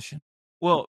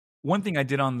 Well, one thing I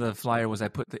did on the flyer was I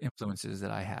put the influences that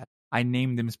I had. I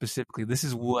named them specifically. This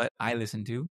is what I listen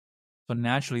to. So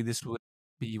naturally, this would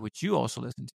be what you also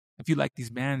listen to. If you like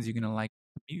these bands, you're going to like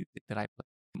the music that I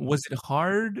play. Was it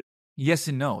hard? Yes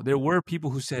and no. There were people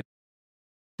who said,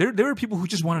 there were people who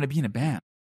just wanted to be in a band,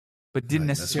 but didn't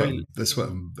necessarily. That's what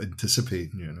I'm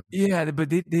anticipating, Yeah, but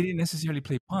they didn't necessarily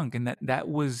play punk. And that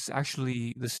was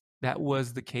actually, that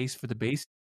was the case for the bass.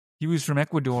 He was from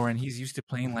Ecuador, and he's used to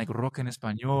playing like rock en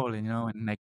español, and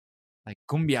like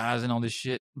cumbias and all this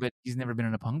shit, but he's never been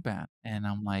in a punk band. And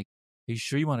I'm like, "Are you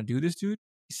sure you want to do this, dude?"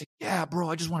 He's like, "Yeah, bro,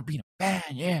 I just want to be in a band,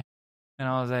 yeah." And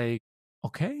I was like,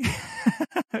 "Okay."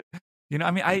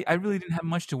 I mean, I really didn't have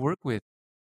much to work with,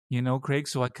 Craig,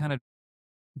 so I kind of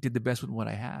did the best with what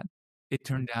I had. It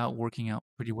turned out working out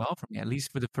pretty well for me, at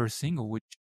least for the first single, which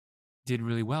did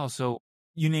really well. So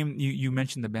you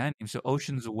mentioned the band name. So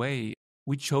Oceans Away,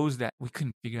 we chose that. We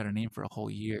couldn't figure out a name for a whole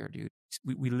year, dude.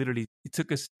 We literally, it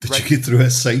took us. Did you get through a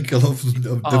cycle of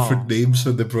different names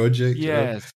for the project?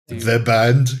 Yes, the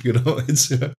band. It's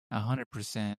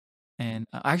 100%. And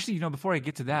actually, before I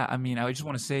get to that, I mean, I just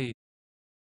want to say,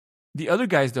 the other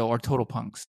guys though are total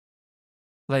punks.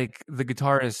 Like the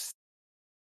guitarist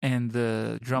and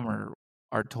the drummer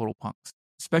are total punks,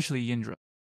 especially Yindra.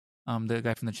 the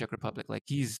guy from the Czech Republic. Like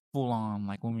he's full on.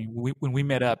 Like when we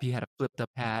met up, he had a flipped up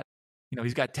hat. You know,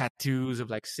 he's got tattoos of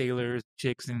like sailors,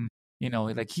 chicks, and you know,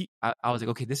 like I was like,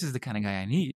 okay, this is the kind of guy I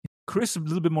need. Chris, a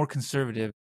little bit more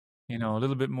conservative. You know, a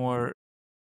little bit more.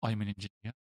 I'm an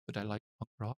engineer, but I like punk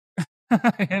rock.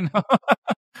 You know,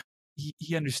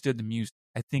 he understood the music.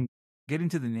 I think getting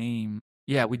to the name,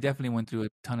 yeah, we definitely went through a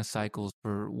ton of cycles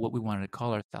for what we wanted to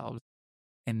call ourselves,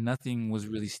 and nothing was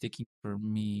really sticking for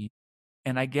me.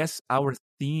 And I guess our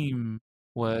theme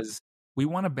was we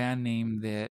want a band name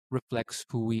that reflects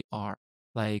who we are,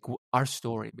 like our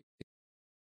story. So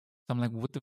I'm like,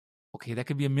 what the? Okay, that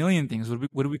could be a million things.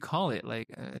 What do we call it? Like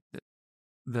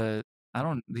the I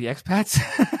don't the expats.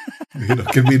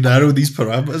 Can we narrow these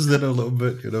parameters then a little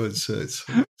bit? It's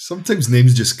sometimes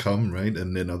names just come, right,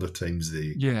 and then other times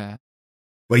they. Yeah.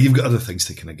 Well, you've got other things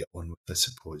to kind of get on with, I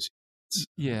suppose.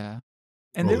 Yeah,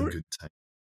 and all in good time.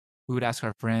 We would ask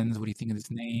our friends, "What do you think of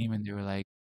this name?" And they were like,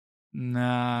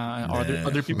 "Nah." Nah.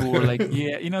 Other people were like,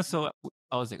 "Yeah," you know. So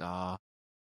I was like, "Ah."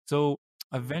 So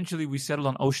eventually, we settled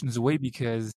on Oceans Away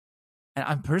because, and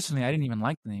I didn't even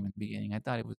like the name in the beginning. I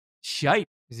thought it was shite,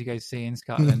 as you guys say in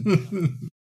Scotland.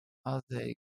 I was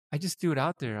like, I just threw it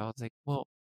out there. I was like, well,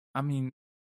 I mean,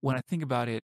 when I think about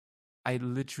it, I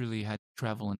literally had to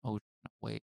travel an ocean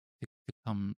away to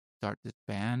come start this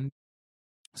band.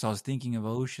 So I was thinking of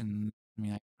ocean. I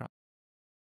mean,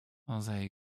 I was like,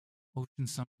 ocean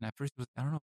something. At first, it was, I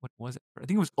don't know what was it. I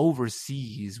think it was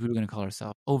overseas. We were gonna call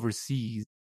ourselves overseas,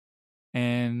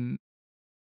 and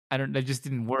that just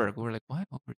didn't work. We were like, what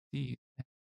overseas?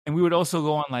 And we would also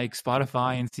go on like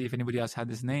Spotify and see if anybody else had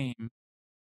this name.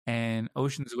 And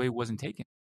Ocean's Way wasn't taken.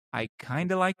 I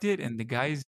kind of liked it, and the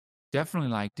guys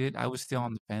definitely liked it. I was still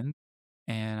on the fence,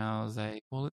 and I was like,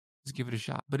 well, let's give it a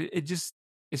shot. But it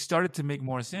started to make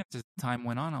more sense as time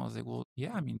went on. I was like, well,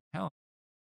 yeah, I mean, hell,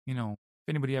 you know, if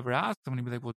anybody ever asked, somebody would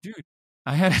be like, well, dude,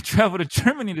 I had to travel to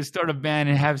Germany to start a band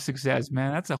and have success,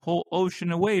 man. That's a whole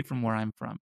ocean away from where I'm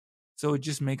from. So it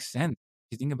just makes sense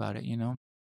if you think about it, you know?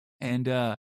 And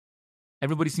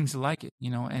everybody seems to like it, you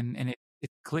know, and it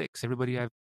clicks. Everybody I've,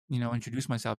 introduced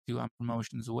myself to, I'm from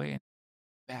Oceans Away, and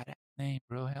badass name,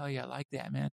 bro. Hell yeah, I like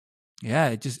that, man. Yeah,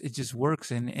 it just works,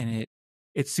 and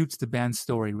it suits the band's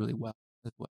story really well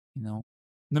as well, you know.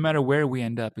 No matter where we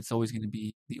end up, it's always going to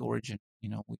be the origin. You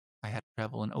know, I had to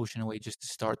travel an ocean away just to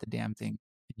start the damn thing.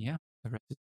 And yeah, the rest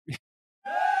is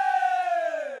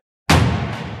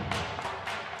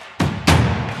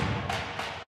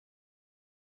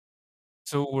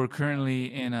So we're currently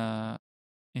in a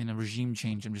regime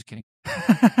change. I'm just kidding.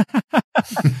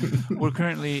 We're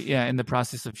currently, in the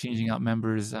process of changing out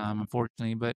members,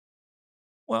 unfortunately. But,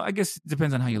 well, I guess it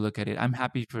depends on how you look at it. I'm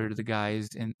happy for the guys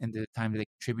and the time that they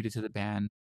contributed to the band.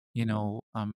 You know,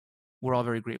 we're all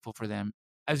very grateful for them.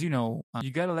 As you know,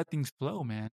 you got to let things flow,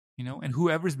 man. You know, and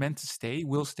whoever's meant to stay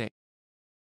will stay.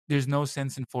 There's no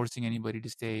sense in forcing anybody to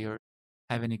stay or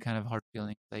have any kind of hard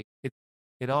feelings. Like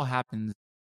it all happens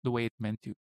the way it's meant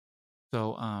to.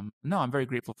 So, no, I'm very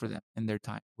grateful for them and their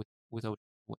time with Otis.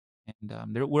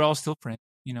 And we're all still friends.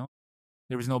 You know,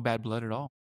 there was no bad blood at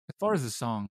all. As far as the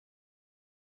song,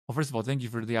 well, first of all, thank you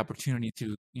for the opportunity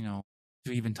to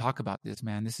to even talk about this,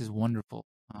 man. This is wonderful.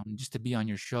 Just to be on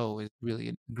your show is really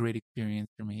a great experience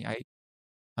for me.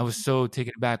 I was so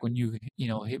taken aback when you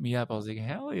hit me up. I was like,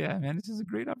 hell yeah, man, this is a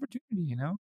great opportunity,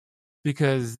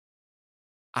 because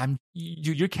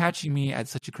you're catching me at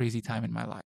such a crazy time in my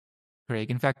life,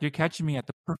 Craig. In fact, you're catching me at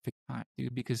the perfect time,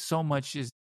 dude, because so much has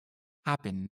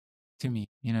happened to me.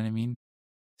 You know what I mean?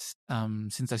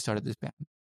 Since I started this band,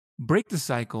 Break the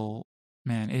Cycle,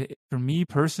 man. For me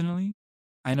personally,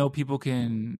 I know people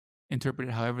can interpret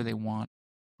it however they want,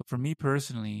 but for me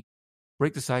personally,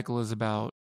 Break the Cycle is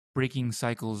about breaking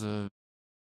cycles of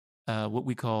what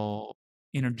we call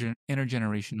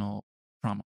intergenerational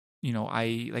trauma. You know,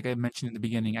 like I mentioned in the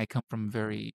beginning, I come from a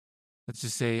very, let's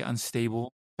just say,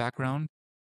 unstable background.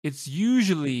 It's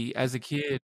usually as a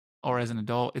kid or as an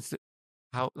adult, it's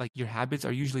how like your habits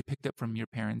are usually picked up from your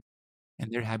parents,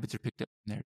 and their habits are picked up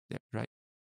from their right.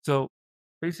 So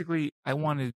basically, I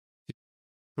wanted to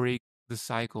break the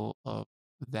cycle of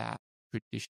that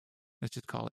tradition. Let's just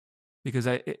call it, because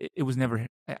it was never,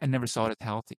 I never saw it as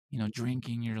healthy. You know,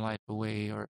 drinking your life away,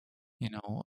 or you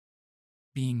know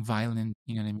being violent.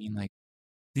 You know what I mean? Like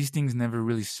these things never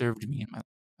really served me in my life.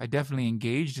 I definitely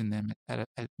engaged in them at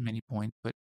many points,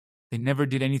 but they never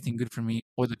did anything good for me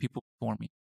or the people before me.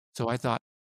 So I thought,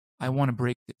 I want to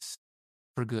break this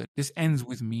for good. This ends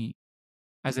with me.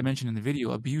 As I mentioned in the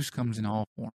video, abuse comes in all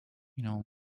forms. You know,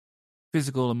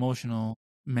 physical, emotional,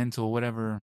 mental,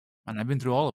 whatever. And I've been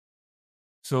through all of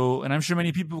it. So, and I'm sure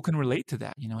many people can relate to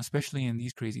that, especially in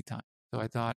these crazy times. So I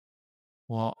thought,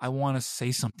 well, I want to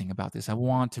say something about this. I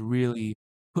want to really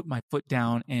put my foot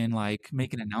down and like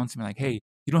make an announcement like, hey,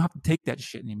 you don't have to take that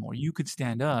shit anymore. You could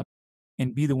stand up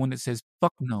and be the one that says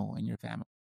fuck no in your family.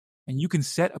 And you can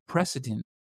set a precedent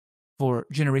for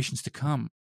generations to come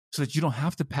so that you don't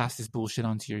have to pass this bullshit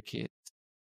on to your kids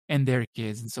and their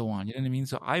kids and so on. You know what I mean?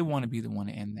 So I want to be the one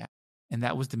to end that. And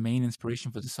that was the main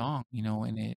inspiration for the song,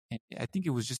 and I think it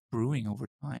was just brewing over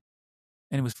time.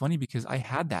 And it was funny because I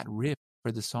had that riff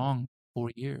for the song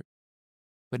 4 years,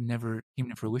 but never came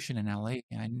to fruition in LA.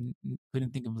 And I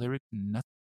couldn't think of lyrics and nothing.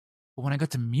 But when I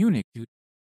got to Munich, dude,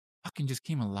 fucking just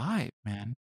came alive,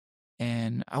 man.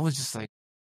 And I was just like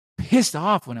pissed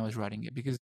off when I was writing it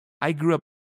because I grew up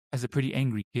as a pretty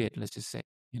angry kid, let's just say,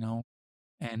 you know.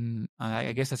 And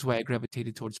I guess that's why I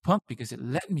gravitated towards punk, because it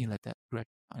let me let that aggression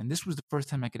out. And this was the first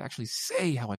time I could actually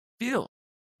say how I feel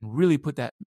and really put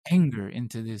that anger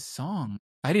into this song.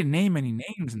 I didn't name any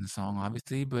names in the song,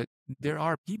 obviously, but there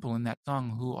are people in that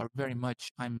song who are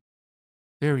I'm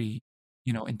very,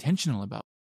 intentional about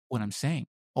what I'm saying,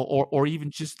 or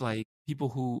even just like people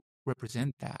who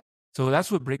represent that. So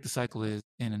that's what Break the Cycle is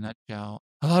in a nutshell.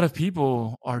 A lot of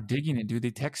people are digging it, dude.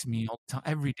 They text me all the time,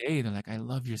 every day. They're like, "I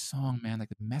love your song, man. Like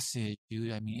the message,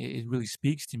 dude. I mean, it really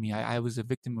speaks to me. I was a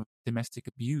victim of domestic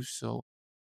abuse, so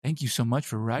thank you so much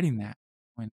for writing that."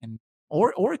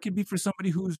 Or it could be for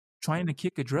somebody who's trying to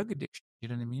kick a drug addiction. You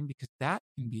know what I mean? Because that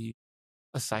can be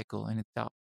a cycle in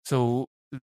itself. So,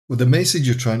 Well, the message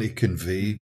you're trying to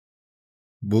convey,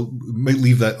 we might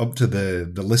leave that up to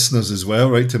the listeners as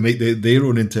well, right? To make their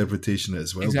own interpretation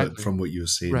as well. exactly. But from what you're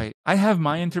saying, Right. I have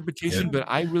my interpretation, Yeah. but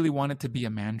I really want it to be a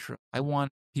mantra. I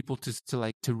want people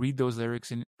to read those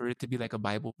lyrics and for it to be like a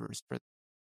Bible verse for them,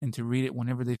 and to read it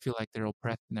whenever they feel like they're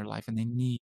oppressed in their life and they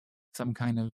need some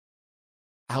kind of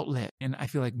outlet. And I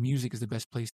feel like music is the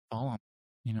best place to fall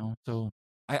on. So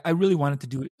I really wanted to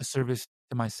do a service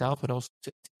to myself, but also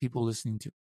to people listening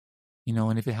to,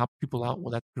 and if it helps people out,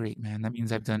 well, that's great, man. That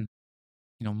means I've done,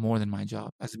 more than my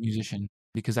job as a musician,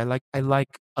 because I like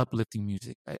uplifting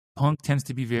music. Punk tends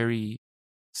to be very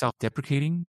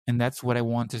self-deprecating, and that's what I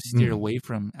want to steer away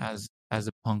from as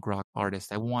a punk rock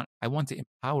artist. I want to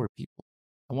empower people.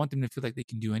 I want them to feel like they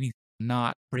can do anything,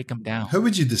 not break them down. How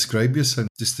would you describe your sound?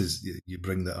 Just as you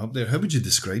bring that up there, how would you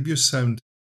describe your sound?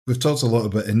 We've talked a lot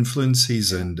about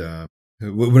influences and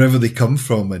wherever they come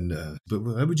from, and but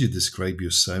how would you describe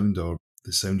your sound or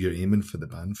the sound you're aiming for the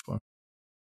band for?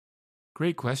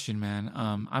 Great question, man.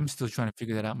 I'm still trying to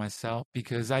figure that out myself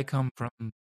because I come from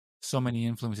so many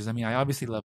influences. I mean, I obviously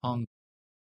love punk,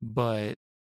 but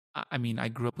I mean, I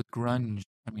grew up with grunge.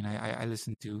 I mean, I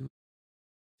listen to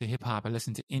hip hop. I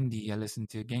listen to indie. I listen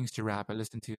to gangster rap. I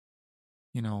listen to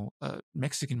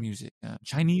Mexican music,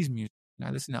 Chinese music. And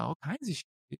I listen to all kinds of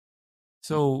shit.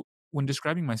 So when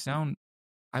describing my sound,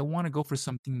 I want to go for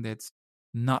something that's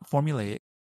not formulaic.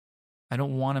 I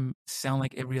don't want to sound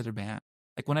like every other band.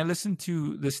 Like when I listen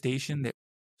to the station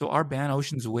so our band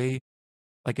Ocean's Way,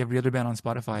 like every other band on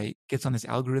Spotify, gets on this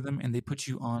algorithm and they put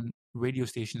you on radio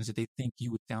stations that they think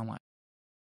you would sound like.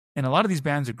 And a lot of these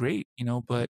bands are great,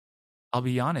 but I'll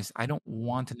be honest, I don't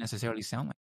want to necessarily sound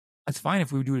like. That's fine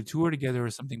if we do a tour together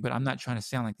or something, but I'm not trying to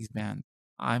sound like these bands.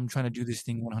 I'm trying to do this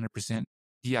thing 100%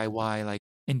 DIY, like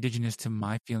indigenous to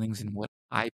my feelings and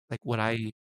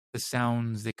the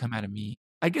sounds that come out of me.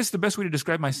 I guess the best way to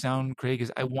describe my sound, Craig,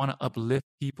 is I want to uplift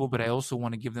people, but I also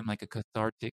want to give them like a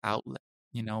cathartic outlet,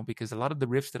 because a lot of the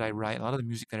riffs that I write, a lot of the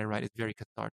music that I write is very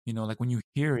cathartic. Like when you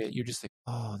hear it, you're just like,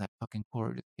 oh, that fucking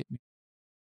chord just hit me.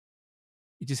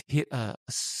 It just hit a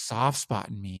soft spot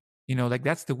in me. Like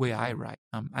that's the way I write.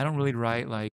 I don't really write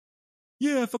like,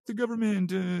 yeah, fuck the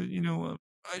government.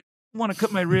 I want to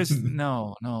cut my wrist.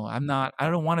 No, I'm not. I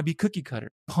don't want to be cookie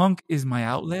cutter. Punk is my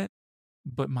outlet,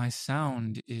 but my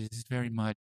sound is very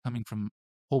much coming from a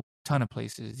whole ton of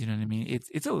places. You know what I mean?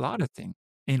 It's a lot of things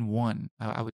in one,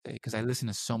 I would say, because I listen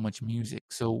to so much music.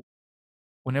 So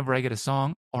whenever I get a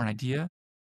song or an idea,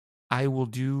 I will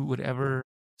do whatever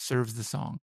serves the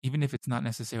song. Even if it's not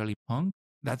necessarily punk,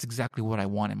 that's exactly what I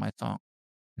want in my song.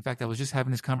 In fact, I was just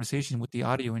having this conversation with the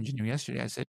audio engineer yesterday. I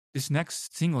said, this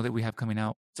next single that we have coming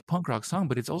out, it's a punk rock song,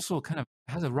 but it's also kind of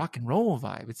has a rock and roll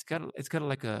vibe. It's got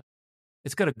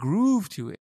a groove to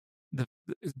it. The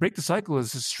Break the Cycle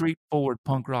is a straightforward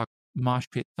punk rock mosh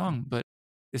pit song, but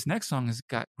this next song has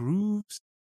got grooves,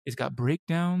 it's got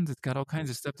breakdowns, it's got all kinds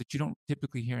of stuff that you don't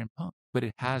typically hear in punk, but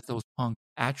it has those punk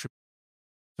attributes.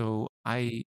 So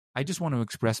I just want to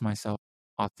express myself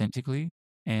authentically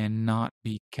and not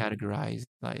be categorized.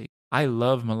 Like I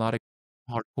love melodic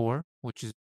hardcore, which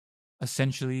is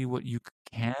essentially what you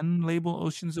can label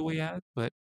Oceans Away as,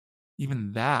 but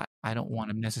even that I don't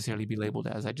want to necessarily be labeled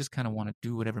as. I just kind of want to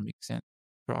do whatever makes sense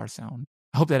for our sound.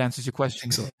 I hope that answers your question.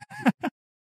 Excellent.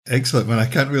 Excellent, man. I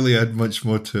can't really add much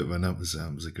more to it, man. That was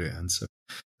a great answer.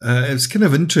 It's kind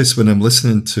of interesting when I'm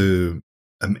listening to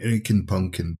American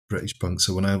punk and British punk.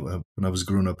 So when I was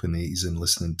growing up in the 80s and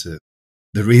listening to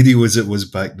the radio as it was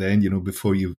back then,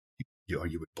 before you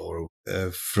would borrow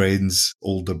friends,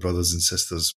 older brothers and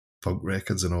sisters punk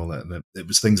records and all that. And it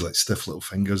was things like Stiff Little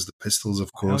Fingers, the Pistols,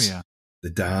 of course, yeah. the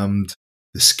Damned,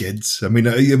 the Skids. I mean,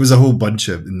 it was a whole bunch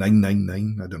of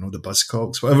 999. I don't know, the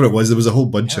Buzzcocks, whatever it was. There was a whole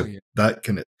bunch of that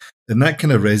kind of, and that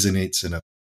kind of resonates in a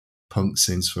punk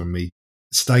sense for me.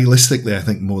 Stylistically, I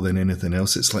think more than anything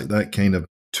else, it's like that kind of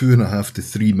 2.5 to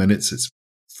 3 minutes. It's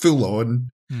full on.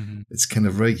 Mm-hmm. It's kind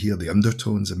of right here, the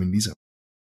undertones. I mean, these are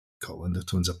called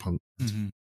undertones of punk,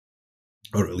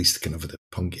 or at least kind of the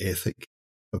punk ethic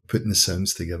of putting the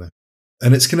sounds together.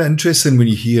 And it's kind of interesting when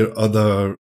you hear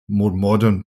other more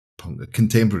modern punk,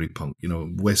 contemporary punk,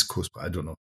 West Coast, but I don't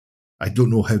know. I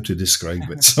don't know how to describe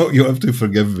it, so you'll have to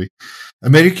forgive me.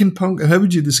 American punk, how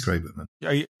would you describe it, man?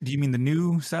 Do you mean the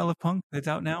new style of punk that's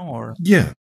out now, or?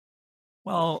 Yeah.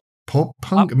 Well, pop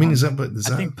punk? Pop punk. Is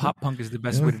that? I think pop punk is the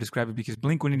best way to describe it, because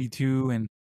Blink-182 and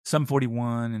Sum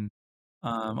 41 and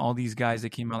all these guys that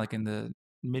came out like in the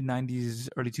mid 90s,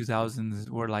 early 2000s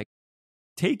were like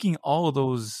taking all of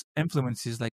those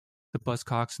influences, like the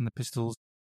Buzzcocks and the Pistols,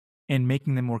 and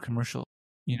making them more commercial,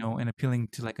 and appealing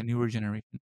to like a newer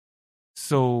generation.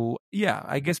 So yeah,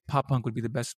 I guess pop punk would be the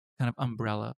best kind of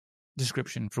umbrella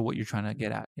description for what you're trying to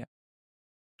get at. Yeah,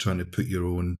 trying to put your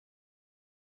own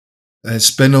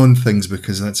spin on things,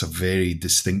 because that's a very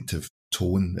distinctive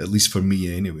tone, at least for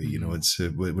me anyway. It's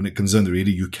when it comes on the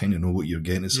radio, you kind of know what you're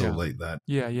getting. It's all like that.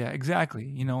 Yeah,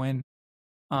 exactly. And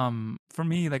for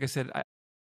me, like I said,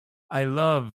 I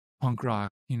love punk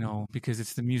rock, because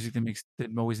it's the music that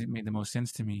always made the most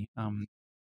sense to me.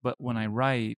 But when I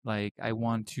write, like I don't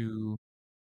want to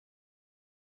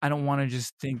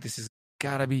just think this has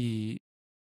gotta be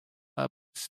a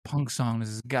punk song. This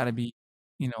has gotta be,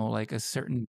 like a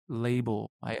certain label.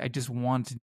 I just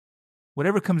want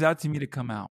whatever comes out to me to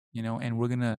come out, and we're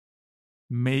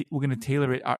gonna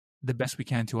tailor it the best we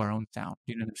can to our own sound.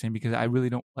 You know what I'm saying? Because I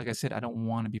really don't, like I said, I don't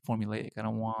want to be formulaic. I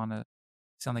don't want to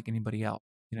sound like anybody else.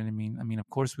 You know what I mean? I mean, of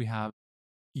course we have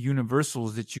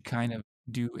universals that you kind of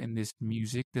do in this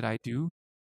music that I do,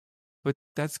 but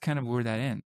that's kind of where that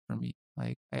ends for me.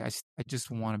 Like I just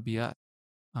want to be us.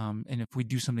 And if we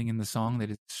do something in the song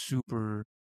that is super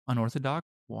unorthodox,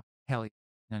 well, hell yeah.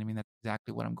 You know what I mean? That's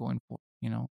exactly what I'm going for,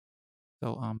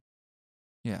 So,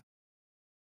 yeah.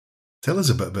 Tell us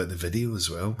a bit about the video as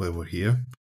well while we're here.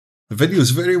 The video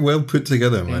is very well put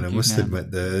together, man. I must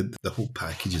admit, the whole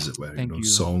package, as it were,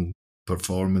 song,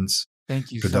 performance,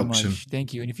 Thank you production. So much.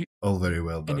 Thank you. And if you all very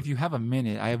well done. And if you have a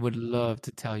minute, I would love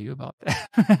to tell you about that.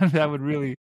 That would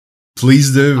really.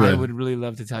 Please do, man. I would really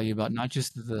love to tell you about not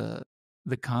just the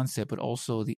concept, but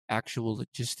also the actual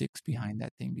logistics behind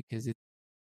that thing, because it's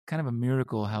kind of a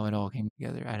miracle how it all came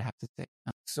together, I'd have to say.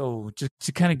 So just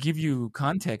to kind of give you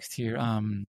context here,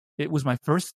 it was my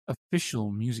first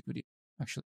official music video,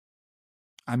 actually.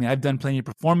 I mean, I've done plenty of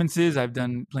performances, I've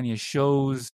done plenty of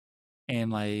shows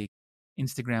and like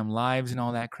Instagram lives and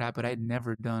all that crap, but I'd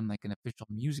never done like an official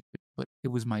music video. But it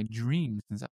was my dream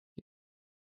since I was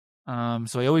a kid.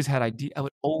 So I always had I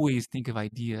would always think of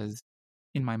ideas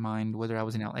in my mind, whether I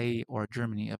was in LA or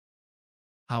Germany, of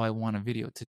how I want a video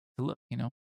to look,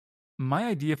 My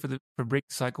idea for Break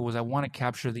the Cycle was I want to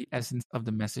capture the essence of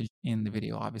the message in the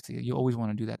video. Obviously, you always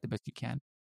want to do that the best you can.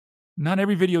 Not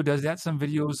every video does that. Some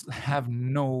videos have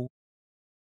no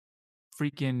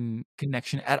freaking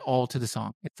connection at all to the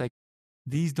song. It's like,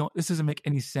 this doesn't make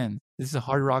any sense. This is a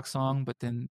hard rock song, but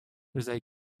then there's like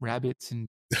rabbits and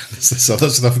this other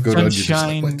stuff going on.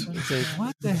 Sunshine. It's like,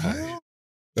 what the hell?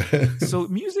 So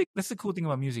music, that's the cool thing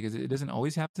about music, is it doesn't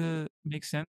always have to make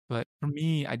sense. But for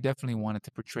me, I definitely wanted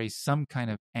to portray some kind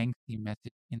of angsty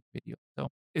message in the video. So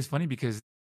it's funny because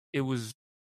it was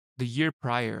the year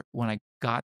prior when I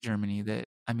got to Germany that,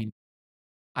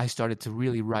 I started to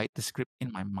really write the script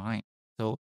in my mind.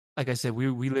 So like I said,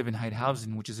 we live in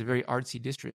Heidhausen, which is a very artsy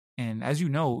district. And as you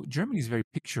know, Germany is very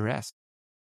picturesque.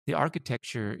 The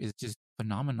architecture is just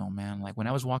phenomenal, man. Like when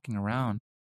I was walking around,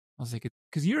 I was like,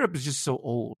 because Europe is just so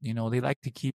old, they like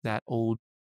to keep that old,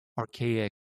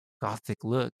 archaic, Gothic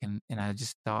look. And I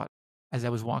just thought, as I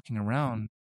was walking around,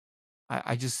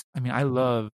 I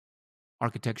love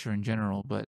architecture in general,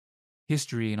 but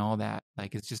history and all that,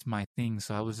 like, it's just my thing.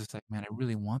 So I was just like, man, I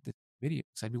really want this video.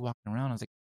 So I'd be walking around. I was like,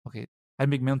 okay, I'd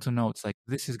make mental notes, like,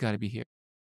 this has got to be here.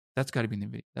 That's got to be in the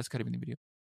video. That's got to be in the video.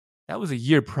 That was a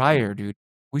year prior, dude.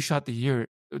 We shot the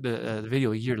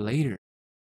video a year later.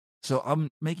 So I'm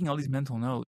making all these mental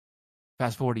notes.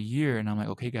 Fast forward a year, and I'm like,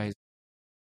 okay, guys,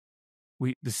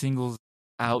 the single's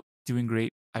out, doing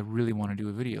great. I really want to do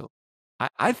a video.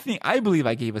 I believe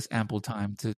I gave us ample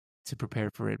time to prepare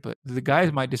for it, but the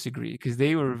guys might disagree because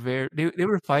they were they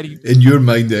were fighting in your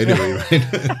mind anyway,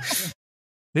 right?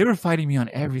 They were fighting me on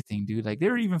everything, dude. Like they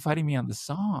were even fighting me on the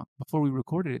song before we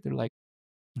recorded it. They're like,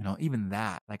 even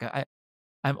that. Like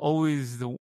I'm always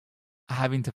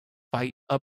having to fight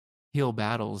uphill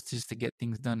battles just to get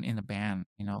things done in a band,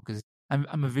 because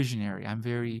I'm a visionary.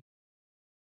 And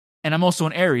I'm also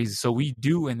an Aries, so we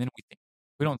do and then we think.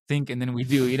 We don't think and then we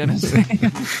do, you know what I'm saying?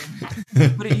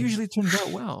 But it usually turns out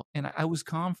well, and I was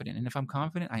confident. And if I'm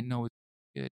confident, I know it's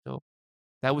good. So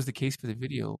that was the case for the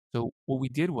video. So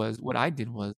what I did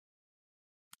was,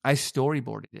 I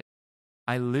storyboarded it.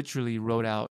 I literally wrote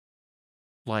out,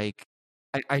 like,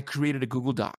 I created a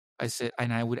Google Doc.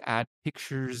 And I would add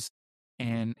pictures,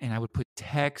 and I would put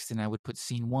text, and I would put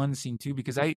scene 1, scene 2,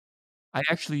 because I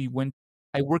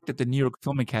worked at the New York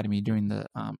Film Academy during the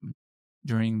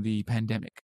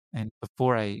pandemic, and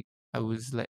before I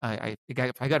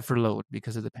got furloughed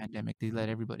because of the pandemic. They let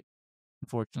everybody,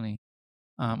 unfortunately,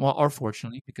 or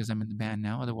fortunately, because I'm in the band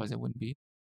now. Otherwise, I wouldn't be.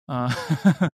 But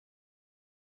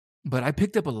I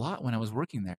picked up a lot when I was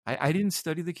working there. I didn't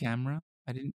study the camera.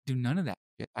 I didn't do none of that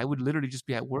shit. I would literally just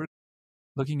be at work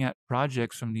looking at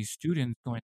projects from these students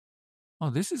going, oh,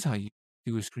 this is how you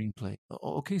do a screenplay.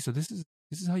 Oh, okay, so this is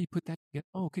how you put that together.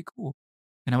 Oh, okay, cool.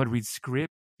 And I would read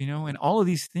script, and all of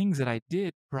these things that I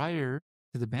did prior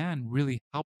to the band really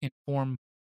helped inform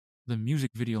the music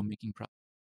video making process.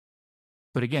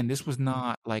 But again, this was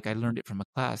not like I learned it from a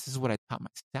class. This is what I taught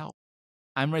myself.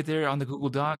 I'm right there on the Google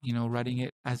Doc, writing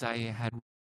it as I had,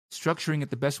 structuring it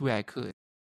the best way I could.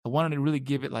 I wanted to really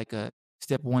give it like a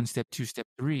step 1, step 2, step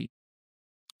 3.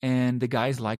 And the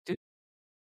guys liked it.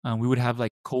 We would have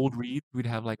like cold read. We'd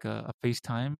have like a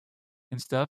FaceTime and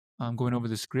stuff, going over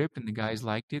the script, and the guys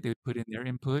liked it. They would put in their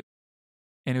input.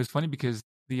 And it was funny because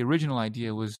the original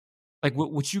idea was like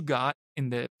what you got in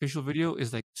the official video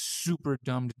is like super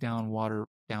dumbed down, watered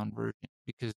down version,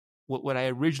 because what I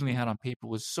originally had on paper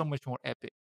was so much more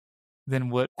epic than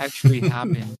what actually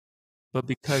happened. But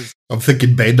because I'm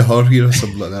thinking Ben-Hur here or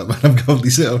something like that, man. I've got all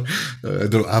these, I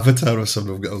don't know, Avatar or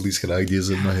something. I've got all these kind of ideas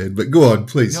in my head. But go on,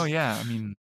 please. No, yeah, I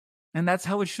mean, and that's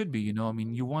how it should be, I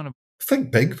mean, you want to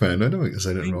think big, man. I don't think there's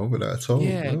anything wrong with that at all.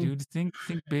 Yeah, dude, think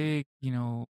big,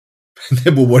 And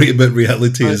then we'll worry about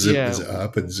reality as it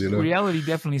happens, Reality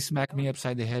definitely smacked me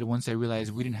upside the head once I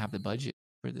realized we didn't have the budget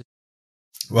for this.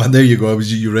 Well, there you go.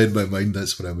 You read my mind.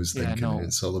 That's what I was thinking. No,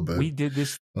 it's all about. We did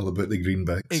this all about the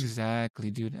greenbacks.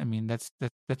 Exactly, dude. I mean, that's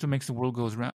what makes the world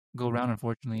go around,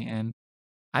 unfortunately. And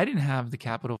I didn't have the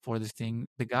capital for this thing.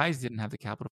 The guys didn't have the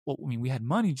capital. Well, I mean, we had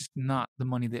money, just not the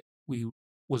money that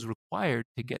was required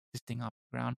to get this thing off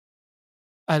the ground,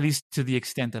 at least to the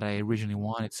extent that I originally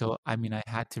wanted. So, I mean, I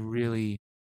had to really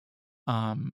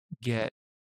get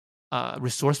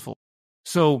resourceful.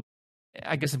 So,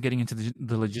 I guess I'm getting into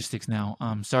the logistics now.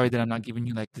 Sorry that I'm not giving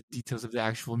you like the details of the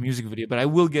actual music video, but I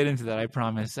will get into that. I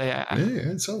promise. Yeah,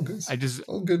 it's all good.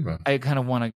 All good, man. I kind of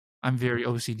want to. I'm very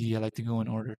OCD. I like to go in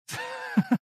order.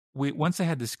 Once I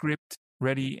had the script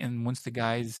ready, and once the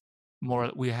guys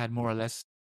we had more or less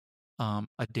a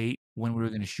date when we were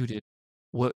going to shoot it.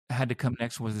 What had to come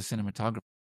next was the cinematographer,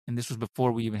 and this was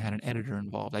before we even had an editor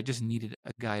involved. I just needed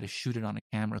a guy to shoot it on a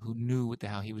camera who knew what the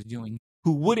hell he was doing,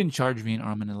 who wouldn't charge me an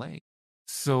arm and a leg.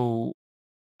 So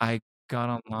I got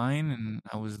online and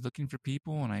I was looking for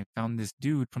people, and I found this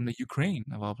dude from the Ukraine,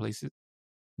 of all places.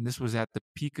 And this was at the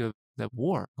peak of the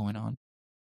war going on.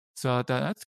 So I thought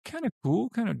that's kind of cool,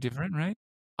 kind of different, right?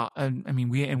 I mean,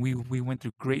 we went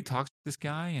through great talks with this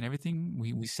guy and everything.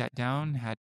 We sat down,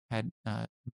 had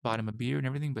bought him a beer and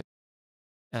everything, but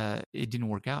it didn't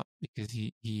work out because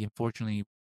he unfortunately,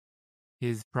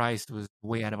 his price was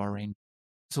way out of our range.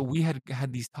 So we had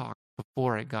these talks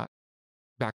before I got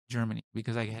back to Germany,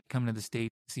 because I had come to the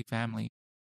States to see family,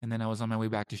 and then I was on my way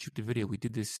back to shoot the video. We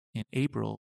did this in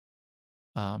April,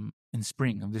 in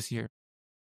spring of this year,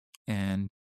 and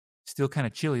still kind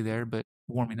of chilly there, but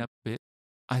warming up a bit.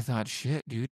 I thought, shit,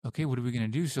 dude, okay, what are we gonna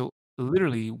do? So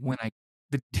literally,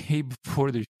 the day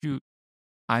before the shoot,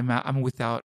 I'm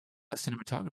without a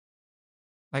cinematographer.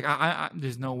 Like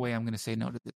there's no way I'm gonna say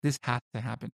no to this. This has to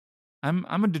happen. I'm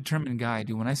a determined guy,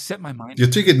 dude. When I set my mind, you're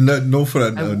taking no for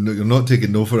an. You're not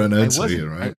taking no for an answer here,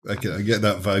 right? I get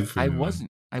that vibe from you. I wasn't.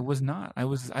 I was not. I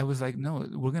was like, no,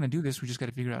 we're gonna do this. We just got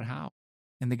to figure out how.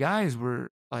 And the guys were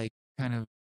like, kind of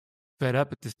fed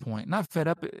up at this point. Not fed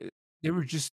up. They were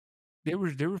just they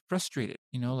were frustrated,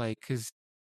 like because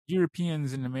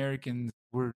Europeans and Americans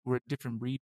were a different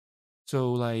breed.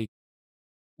 So like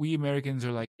we Americans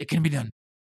are like it can be done,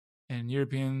 and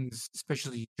Europeans,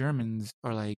 especially Germans,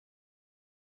 are like,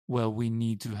 well, we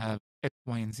need to have X,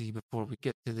 Y, and Z before we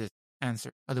get to this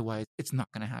answer. Otherwise, it's not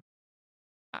gonna happen.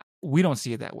 We don't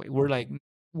see it that way. We're like,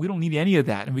 we don't need any of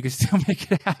that, and we can still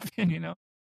make it happen.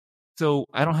 So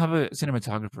I don't have a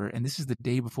cinematographer, and this is the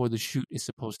day before the shoot is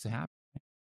supposed to happen.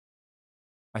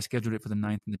 I scheduled it for the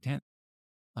 9th and the 10th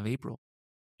of April.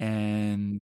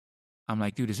 And I'm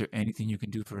like, dude, is there anything you can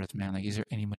do for us, man? Like, is there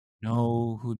anyone you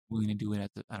know who's willing to do it at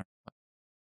I don't know,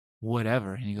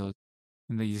 whatever? And he goes,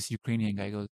 and this Ukrainian guy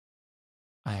goes,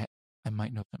 I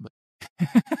might know somebody.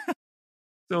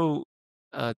 So,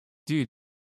 dude,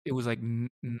 it was like 9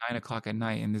 o'clock at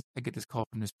night, and I get this call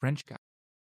from this French guy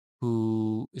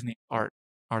who is named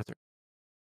Arthur,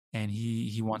 and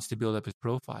he wants to build up his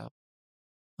profile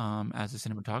as a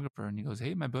cinematographer. And he goes,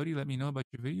 hey, my buddy, let me know about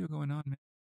your video going on, man.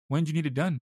 When do you need it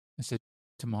done? I said,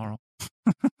 tomorrow.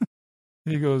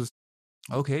 He goes,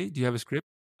 okay, do you have a script?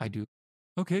 I do.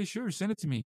 Okay, sure, send it to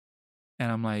me.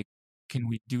 And I'm like, can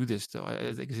we do this though? I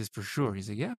was like, is this for sure? He's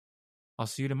like, yeah, I'll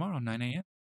see you tomorrow, 9 a.m.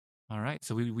 All right.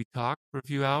 So we talked for a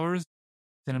few hours,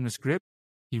 sent him the script.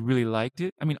 He really liked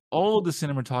it. I mean, all the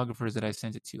cinematographers that I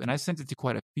sent it to, and I sent it to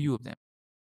quite a few of them,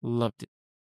 loved it.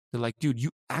 They're like, dude, you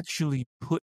actually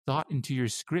put thought into your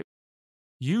script.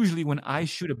 Usually when I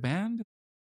shoot a band,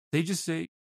 they just say,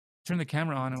 turn the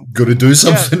camera on. And, got to do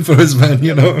something for his man,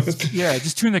 Yeah,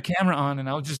 just turn the camera on and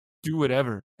I'll just do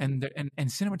whatever. And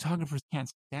cinematographers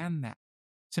can't stand that.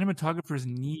 Cinematographers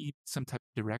need some type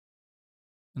of direction.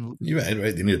 You're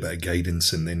right. They need a bit of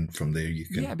guidance, and then from there you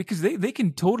can. Yeah, because they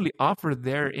can totally offer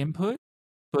their input,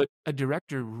 but a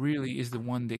director really is the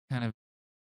one that kind of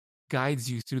guides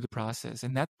you through the process,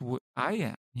 and that's what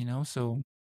I am. So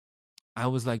I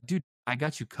was like, dude, I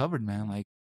got you covered, man. Like,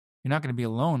 you're not gonna be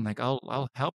alone. Like, I'll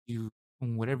help you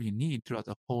in whatever you need throughout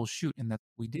the whole shoot, and that's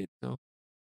what we did. So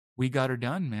we got her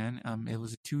done, man. It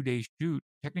was a 2-day shoot,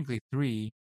 technically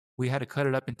 3. We had to cut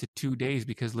it up into 2 days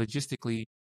because logistically,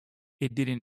 it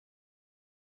didn't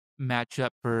match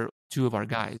up for 2 of our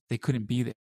guys. They couldn't be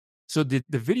there. So the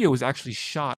video was actually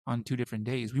shot on 2 different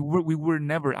days. We were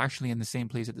never actually in the same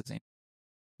place at the same time.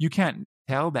 You can't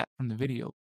tell that from the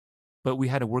video, but we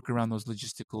had to work around those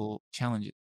logistical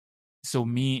challenges. So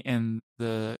me and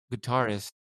the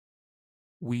guitarist,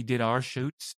 we did our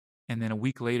shoots, and then a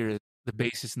week later, the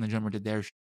bassist and the drummer did their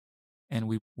shoot. And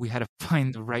we had to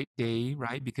find the right day,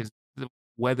 right? Because the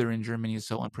weather in Germany is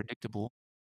so unpredictable.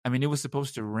 I mean, it was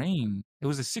supposed to rain. It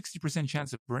was a 60%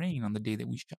 chance of rain on the day that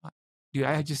we shot. Dude,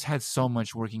 I just had so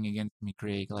much working against me,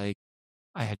 Craig. Like,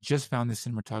 I had just found this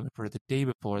cinematographer the day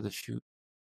before the shoot.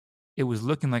 It was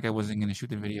looking like I wasn't going to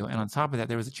shoot the video. And on top of that,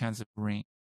 there was a chance of rain.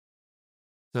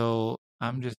 So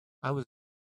I was,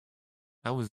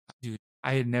 dude,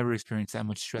 I had never experienced that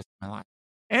much stress in my life.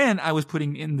 And I was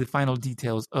putting in the final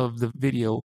details of the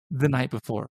video the night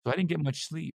before. So I didn't get much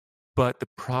sleep. But the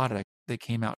product that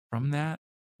came out from that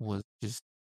was just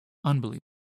unbelievable.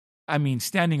 I mean,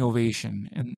 standing ovation.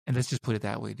 And let's just put it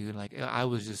that way, dude. Like, I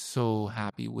was just so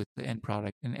happy with the end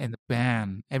product. And the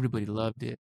band, everybody loved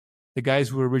it. The guys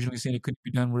who were originally saying it couldn't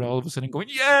be done were all of a sudden going,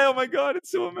 yeah, oh my God, it's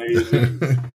so amazing.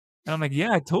 And I'm like,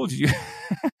 yeah, I told you.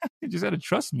 You just had to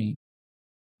trust me.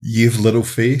 You've little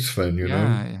faith, man, you know?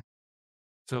 Yeah.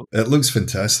 So it looks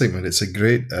fantastic, man. It's a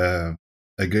great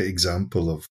example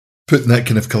of putting that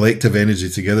kind of collective energy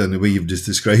together in the way you've just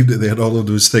described it there. All of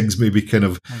those things maybe kind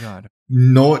of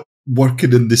not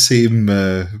working in the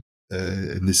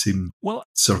same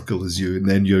circle as you, and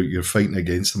then you're fighting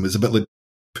against them. It's a bit like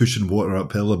pushing water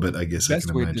uphill a bit, I guess.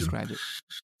 Best way to describe it.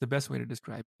 The best way to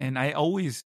describe it. And I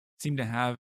always seem to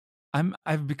have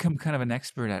I've become kind of an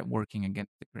expert at working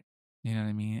against the grain. You know what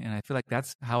I mean? And I feel like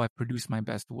that's how I produce my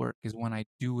best work, is when I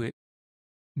do it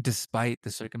despite the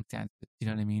circumstances. You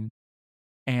know what I mean?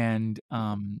 And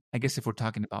I guess if we're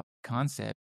talking about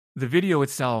concept, the video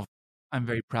itself, I'm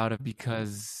very proud of,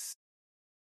 because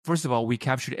first of all, we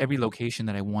captured every location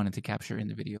that I wanted to capture in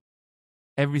the video.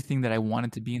 Everything that I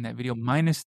wanted to be in that video,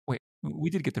 minus, we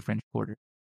did get the French Quarter.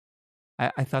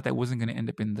 I thought that wasn't going to end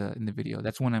up in the video.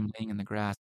 That's when I'm laying in the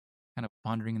grass, kind of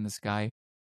pondering in the sky.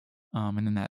 And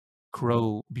then that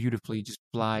crow beautifully just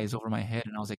flies over my head.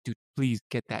 And I was like, dude, please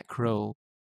get that crow.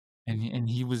 And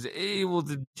he was able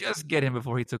to just get him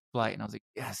before he took flight. And I was like,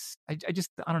 yes. I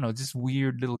don't know, just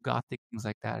weird little gothic things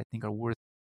like that I think are worth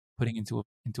putting into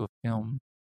a film.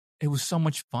 It was so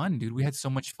much fun, dude. We had so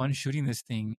much fun shooting this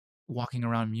thing, walking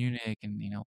around Munich, and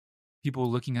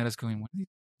people looking at us going, what are they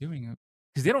doing?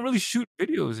 because they don't really shoot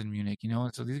videos in Munich, you know.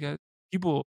 And so these guys,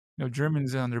 people, you know,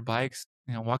 Germans on their bikes,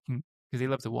 you know, walking because they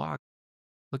love to walk,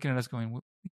 looking at us, going, "What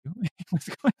are you doing? What's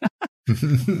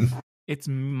going on?" It's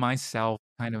myself,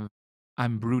 kind of.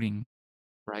 I'm brooding,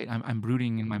 right? I'm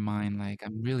brooding in my mind, like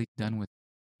I'm really done with,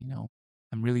 you know,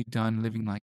 I'm really done living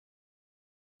like.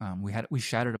 We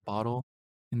shattered a bottle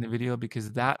in the video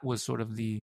because that was sort of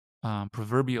the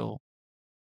proverbial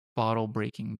bottle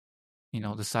breaking, you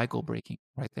know, the cycle breaking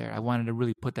right there. I wanted to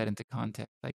really put that into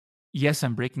context. Like, yes,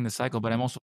 I'm breaking the cycle, but I'm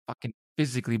also fucking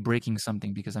physically breaking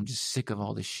something because I'm just sick of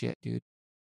all this shit, dude.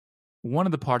 One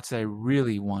of the parts that I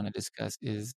really want to discuss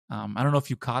is I don't know if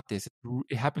you caught this.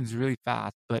 It happens really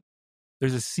fast, but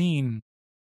there's a scene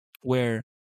where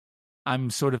I'm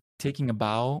sort of taking a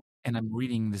bow and I'm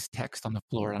reading this text on the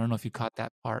floor. I don't know if you caught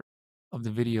that part of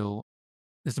the video.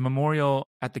 There's a memorial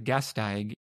at the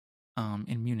Gasteig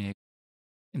in Munich,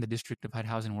 in the district of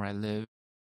Heidhausen where I live,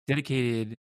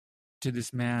 dedicated to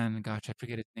this man. Gosh, I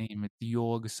forget his name. It's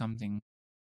Georg something.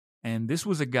 And this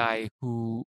was a guy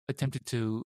who attempted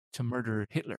to murder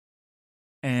Hitler.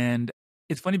 And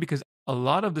it's funny because a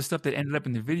lot of the stuff that ended up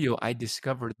in the video, I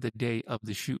discovered the day of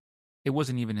the shoot. It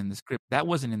wasn't even in the script. That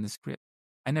wasn't in the script.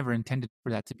 I never intended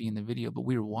for that to be in the video, but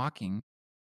we were walking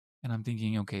and I'm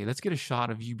thinking, okay, let's get a shot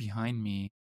of you behind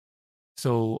me.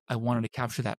 So I wanted to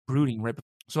capture that brooding right.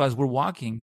 So as we're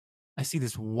walking, I see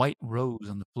this white rose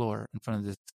on the floor in front of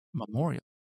this memorial.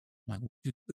 I'm like,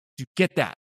 dude, get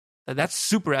that. That's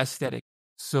super aesthetic.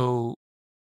 So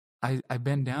I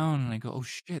bend down and I go, oh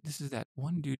shit, this is that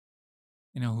one dude,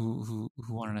 you know, who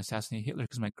wanted to assassinate Hitler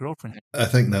because my girlfriend had I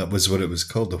think that was what it was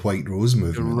called, the White Rose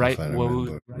Movement, if I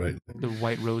remember right. The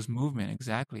White Rose Movement,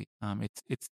 exactly.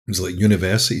 It was like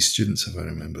university students, if I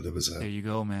remember. There was a. There you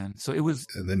go, man. So it was.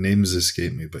 The names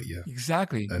escape me, but yeah,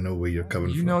 exactly. I know where you're coming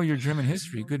from. You know your German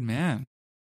history, good man.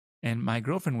 And my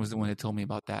girlfriend was the one that told me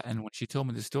about that. And when she told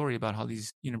me the story about how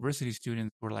these university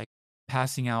students were like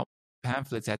passing out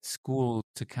pamphlets at school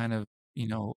to kind of, you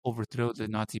know, overthrow the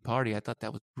Nazi party, I thought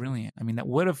that was brilliant. I mean, that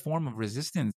what a form of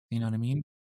resistance, you know what I mean?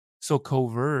 So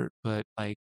covert, but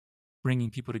like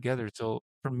bringing people together. So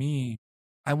for me,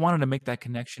 I wanted to make that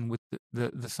connection with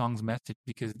the song's message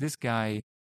because this guy,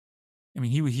 I mean,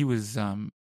 he was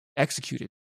executed.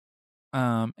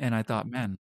 And I thought,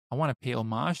 man, I want to pay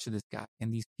homage to this guy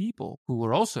and these people who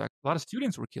were also, a lot of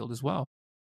students were killed as well,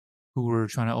 who were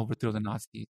trying to overthrow the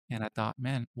Nazis. And I thought,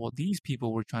 man, well, these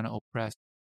people were trying to oppress.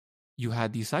 You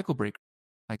had these cycle breakers,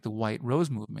 like the White Rose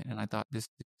Movement. And I thought, this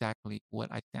is exactly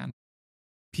what I stand for.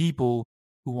 People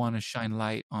who want to shine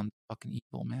light on fucking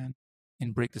evil, man,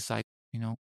 and break the cycle, you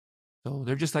know? So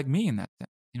they're just like me in that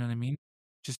sense. You know what I mean?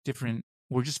 Just different.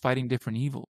 We're just fighting different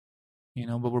evil, you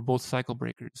know, but we're both cycle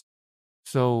breakers.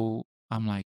 So I'm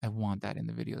like, I want that in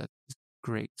the video. That's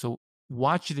great. So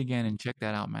watch it again and check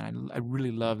that out, man. I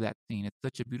really love that scene. It's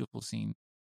such a beautiful scene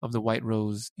of the White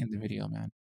Rose in the video, man.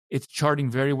 It's charting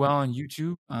very well on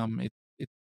YouTube.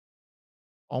 It's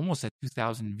almost at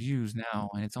 2,000 views now,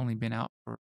 and it's only been out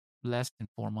for less than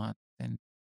 4 months. And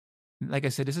like I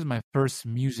said, this is my first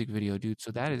music video, dude.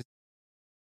 So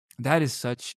that is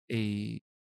such a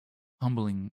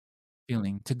humbling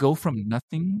feeling to go from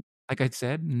nothing, like I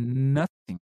said,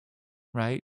 nothing,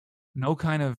 right? No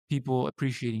kind of people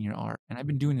appreciating your art. And I've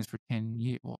been doing this for 10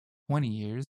 years, well, 20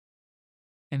 years.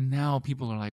 And now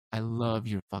people are like, I love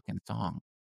your fucking song.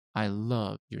 I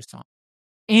love your song.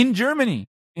 In Germany,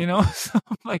 you know? So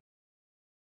I'm like,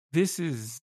 this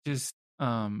is just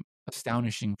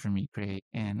astonishing for me, Craig.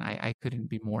 And I couldn't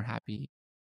be more happy.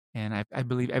 And I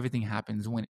believe everything happens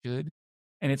when it should.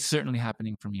 And it's certainly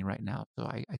happening for me right now. So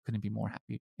I couldn't be more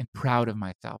happy and proud of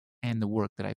myself and the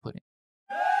work that I put in.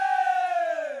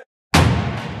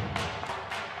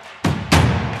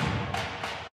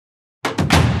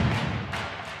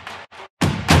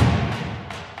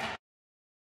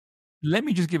 Let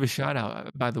me just give a shout out,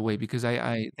 by the way, because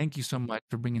I thank you so much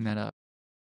for bringing that up.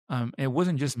 It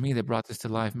wasn't just me that brought this to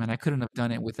life, man. I couldn't have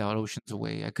done it without Oceans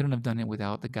Away. I couldn't have done it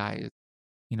without the guys,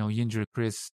 you know, Yindra,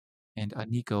 Chris, and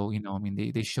Nico. You know, I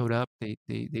mean, they showed up, they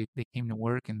came to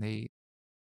work, and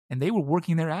they were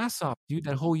working their ass off, dude.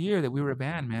 That whole year that we were a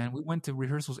band, man, we went to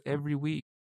rehearsals every week.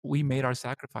 We made our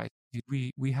sacrifice, dude.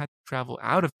 We had to travel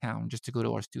out of town just to go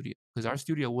to our studio because our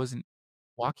studio wasn't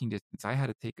walking distance. I had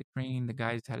to take a train. The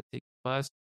guys had to take a bus,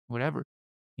 whatever,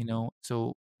 you know.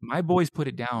 So my boys put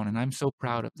it down, and I'm so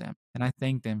proud of them. And I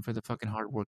thank them for the fucking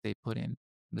hard work they put in.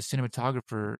 The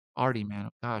cinematographer, Artie, man, oh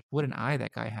gosh, what an eye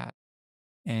that guy had,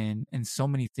 and so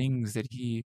many things that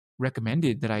he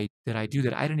recommended that I do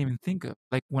that I didn't even think of.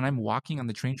 Like when I'm walking on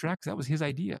the train tracks, that was his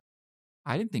idea.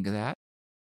 I didn't think of that.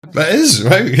 That is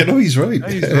right. He's right. No,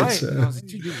 he's right. And I was like,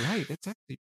 dude, you're right. That's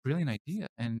actually a brilliant idea.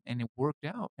 And it worked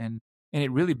out. And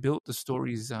it really built the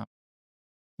story's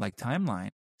like timeline.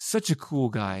 Such a cool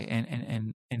guy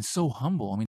and so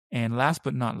humble. I mean, and last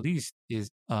but not least is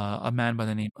a man by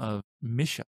the name of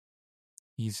Misha.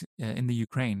 He's in the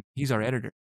Ukraine. He's our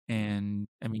editor. And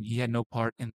I mean, he had no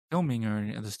part in filming or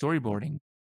in the storyboarding,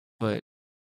 but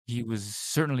he was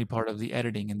certainly part of the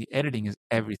editing, and the editing is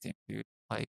everything, dude.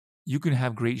 Like, you can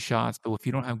have great shots, but if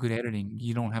you don't have good editing,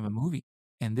 you don't have a movie.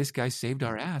 And this guy saved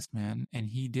our ass, man, and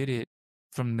he did it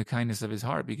from the kindness of his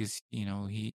heart because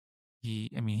I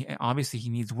mean, obviously he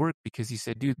needs work because he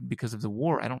said, dude, because of the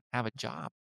war, I don't have a job.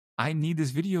 I need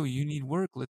this video. You need work.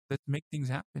 Let's make things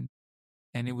happen.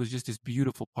 And it was just this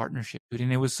beautiful partnership, dude.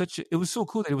 And it was so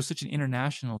cool that it was such an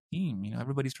international team.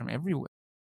 Everybody's from everywhere.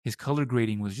 His color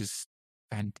grading was just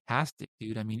fantastic,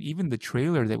 dude. I mean, even the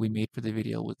trailer that we made for the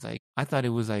video was like, I thought it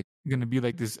was like gonna be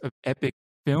like this epic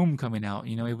film coming out.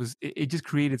 It just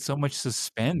created so much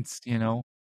suspense.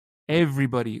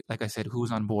 Everybody, like I said, who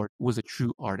was on board was a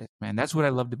true artist, man. That's what I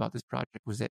loved about this project,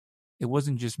 was that it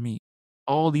wasn't just me.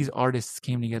 All these artists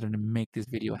came together to make this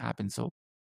video happen. So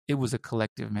it was a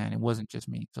collective, man. It wasn't just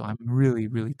me. So I'm really,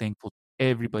 really thankful to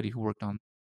everybody who worked on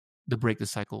the Break the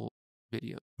Cycle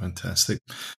video. Fantastic.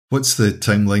 What's the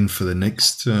timeline for the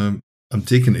next? I'm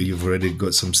taking it you've already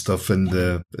got some stuff in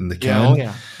the Yeah, can.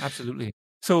 yeah, absolutely.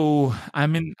 So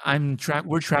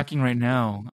we're tracking right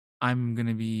now. I'm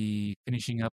gonna be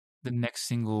finishing up the next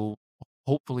single,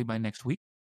 hopefully by next week.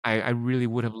 I really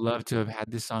would have loved to have had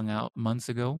this song out months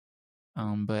ago.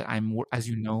 But as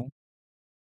you know,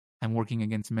 I'm working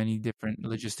against many different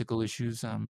logistical issues.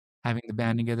 Having the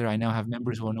band together, I now have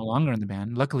members who are no longer in the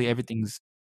band. Luckily, everything's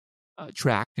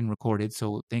tracked and recorded,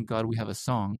 so thank God we have a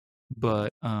song.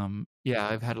 But yeah,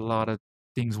 I've had a lot of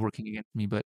things working against me.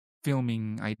 But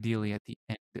filming ideally at the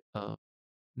end of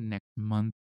next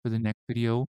month for the next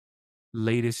video,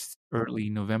 latest early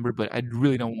November. But I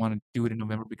really don't want to do it in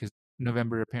November because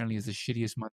November apparently is the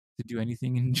shittiest month to do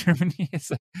anything in Germany. It's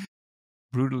like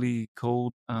brutally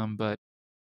cold. But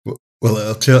Well,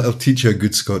 I'll teach you a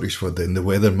good Scottish word then. The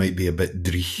weather might be a bit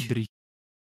dreich. Drie.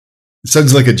 It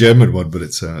sounds like a German word, but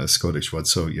it's a Scottish word.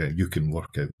 So yeah, you can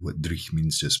work out what dreich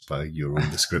means just by your own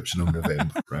description of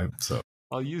November, right? So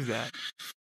I'll use that.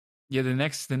 Yeah, the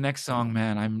next song,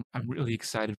 man, I'm really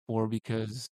excited for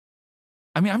because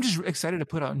I mean, I'm just excited to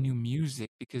put out new music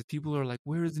because people are like,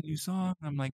 "Where is the new song?"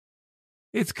 I'm like,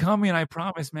 "It's coming, I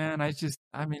promise, man.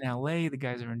 I'm in LA, the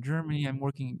guys are in Germany. I'm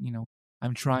working,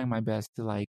 I'm trying my best to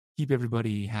like keep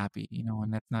everybody happy,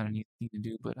 and that's not an easy thing to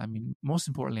do, but I mean, most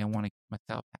importantly, I want to keep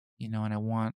myself happy, and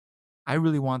I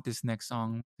really want this next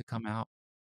song to come out,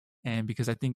 and because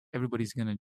I think everybody's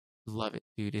gonna love it,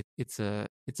 dude. It's a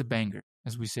banger,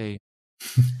 as we say.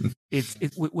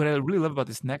 What I really love about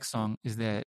this next song is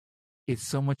that it's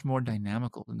so much more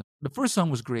dynamical than the first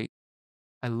song was great.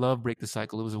 I love Break the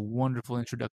Cycle. It was a wonderful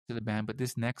introduction to the band, but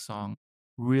this next song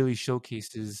really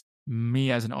showcases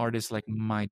me as an artist, like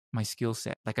my skill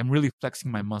set. Like I'm really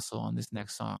flexing my muscle on this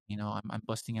next song. I'm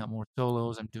busting out more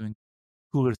solos. I'm doing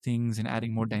cooler things and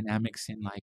adding more dynamics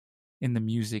in the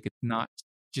music. It's not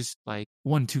just like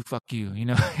 1, 2, fuck you.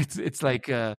 It's like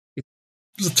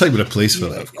there's a time and a place for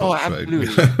that, of oh, course, right?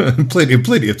 absolutely.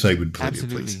 plenty of time and plenty of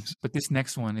Absolutely. places. But this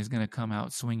next one is gonna come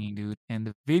out swinging, dude. And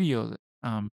the video,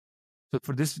 so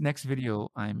for this next video,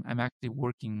 I'm actually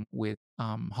working with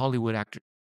Hollywood actors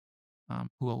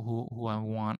who I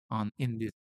want on in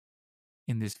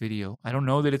this video. I don't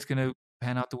know that it's gonna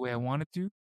pan out the way I want it to.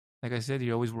 Like I said,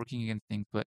 you're always working against things,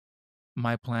 but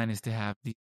my plan is to have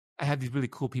I have these really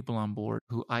cool people on board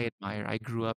who I admire. I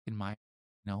grew up in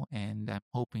and I'm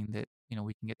hoping that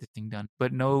we can get this thing done.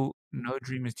 But no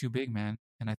dream is too big, man.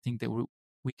 And I think that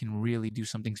we can really do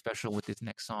something special with this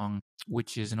next song,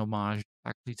 which is an homage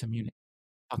actually to Munich.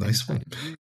 Nice one.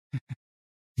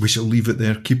 We shall leave it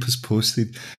there. Keep us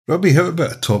posted. Robbie, how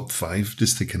about a top 5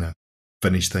 just to kind of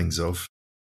finish things off?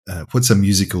 What's a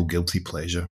musical guilty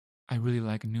pleasure? I really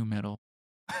like nu metal.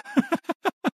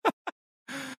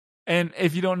 And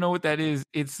if you don't know what that is,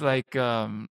 it's like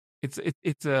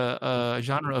it's a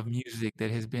genre of music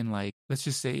that has been like, let's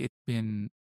just say it's been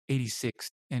 86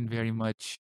 and very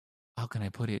much, how can I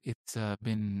put it? It's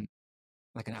been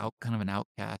like kind of an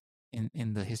outcast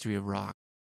in the history of rock.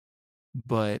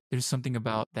 But there's something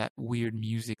about that weird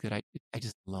music that I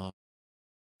just love.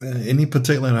 Any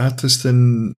particular artist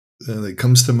that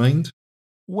comes to mind?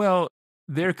 Well,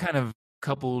 they're kind of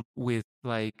coupled with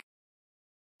like,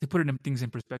 to put things in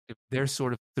perspective, they're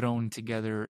sort of thrown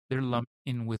together. They're lumped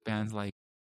in with bands like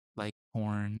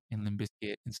Korn and Limp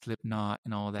Bizkit and Slipknot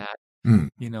and all that. Mm.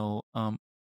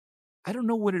 I don't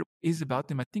know what it is about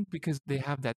them. I think because they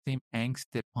have that same angst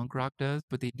that punk rock does,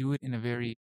 but they do it in a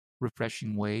very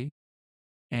refreshing way.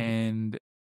 And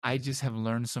I just have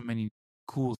learned so many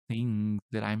cool things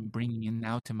that I'm bringing in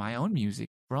now to my own music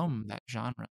from that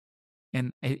genre.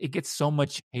 And it gets so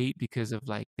much hate because of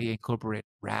like they incorporate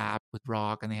rap with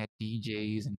rock and they had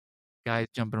DJs and guys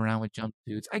jumping around with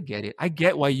jumpsuits. I get it. I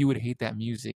get why you would hate that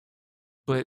music,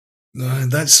 but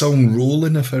That song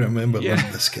 "Rolling," if I remember yeah, Limp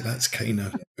Bizkit, that's kind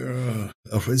of.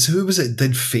 Who was it?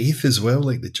 Did Faith as well,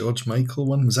 like the George Michael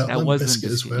one? Was that that Limp was Limp Bizkit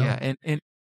as Bizkit. well? Yeah, and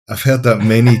I've heard that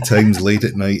many times late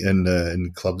at night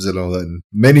in clubs and all that, and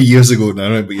many years ago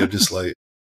now. But you're just like,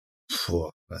 oh,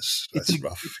 it's that's a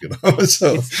rough, you know.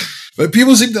 So, it's but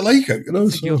people seem to like it, you know.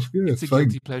 it's a So guilt yeah, it's a fine.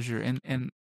 guilty pleasure, It and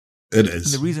the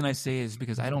is. reason I say is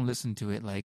because I don't listen to it.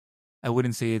 Like I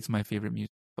wouldn't say it's my favorite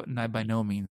music, but not by no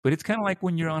means. But it's kind of like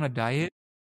when you're on a diet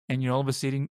and you're all of a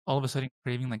sudden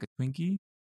craving like a Twinkie.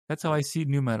 That's how I see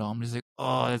new metal. I'm just like,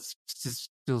 oh, that's just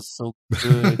feels so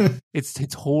good.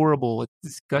 It's horrible. It's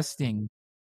disgusting,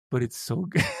 but it's so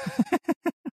good.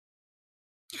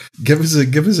 Give us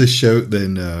a shout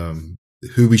then.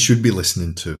 Who we should be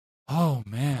listening to? Oh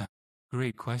man,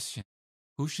 great question.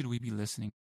 Who should we be listening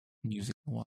to music?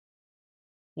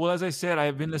 Well, as I said,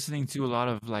 I've been listening to a lot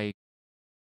of like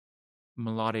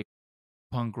melodic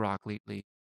punk rock lately,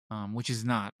 which is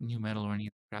not new metal or any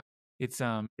of that crap. It's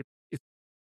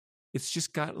it's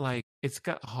just got like it's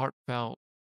got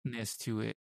heartfeltness to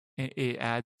it. It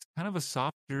adds kind of a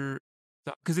softer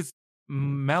because it's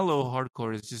mellow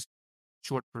hardcore is just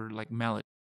short for like melody.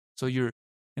 So you're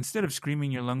instead of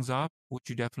screaming your lungs off, which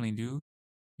you definitely do,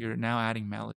 you're now adding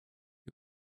melody.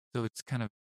 So it's kind of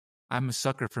I'm a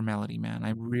sucker for melody, man.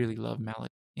 I really love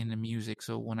melody in the music.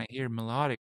 So when I hear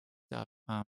melodic stuff,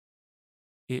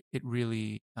 it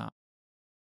really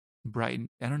brighten.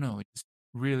 I don't know. It just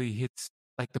really hits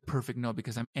like the perfect note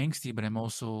because I'm angsty, but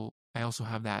I also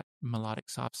have that melodic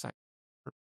soft side.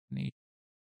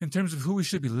 In terms of who we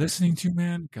should be listening to,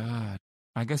 man, God,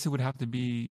 I guess it would have to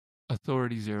be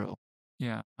Authority Zero.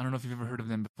 Yeah, I don't know if you've ever heard of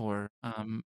them before,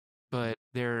 but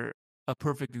they're a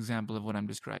perfect example of what I'm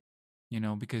describing. You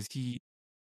know, because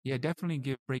yeah, definitely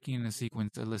give Breaking in the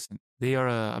Sequence a listen. They are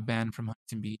a band from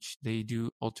Huntington Beach. They do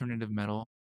alternative metal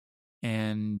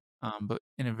and but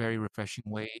in a very refreshing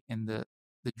way. And the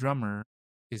drummer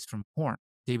is from Korn,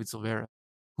 David Silvera,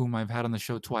 whom I've had on the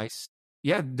show twice.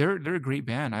 Yeah, they're a great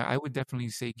band. I would definitely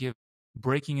say give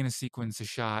Breaking in a Sequence a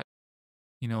shot.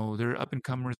 You know, they're up and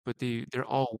comers, but they're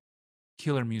all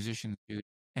killer musicians, dude.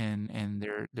 And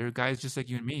they're guys just like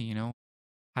you and me. You know,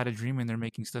 had a dream and they're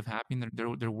making stuff happen.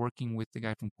 They're working with the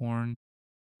guy from Korn,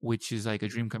 which is like a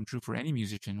dream come true for any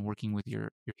musician working with your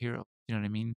hero. You know what I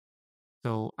mean?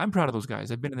 So I'm proud of those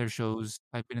guys. I've been in their shows,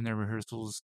 I've been in their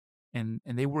rehearsals, and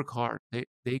they work hard.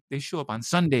 They show up on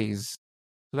Sundays.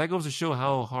 So that goes to show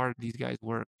how hard these guys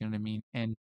work. You know what I mean?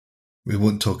 And We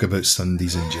won't talk about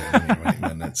Sundays in Germany, right,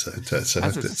 man? that's a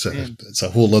sin. It's a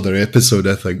whole other episode,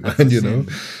 I think, That's a man. You know.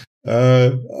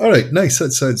 sin. All right, nice.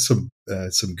 That's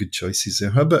some good choices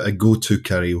there. How about a go-to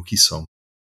karaoke song,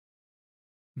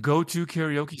 Go to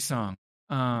karaoke song.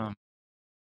 Um,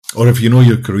 or if you know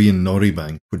your Korean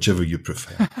Noribang, whichever you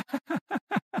prefer.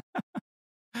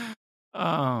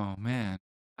 oh man,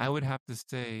 I would have to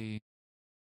say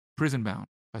 "Prison Bound"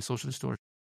 by Social Distortion.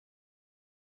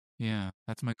 Yeah,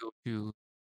 that's my go-to.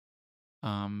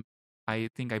 Um, I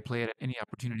think I play it at any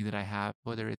opportunity that I have,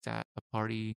 whether it's at a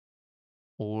party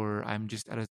or I'm just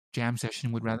at a jam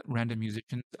session with random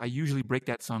musicians. I usually break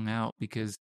that song out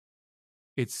because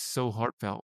it's so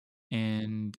heartfelt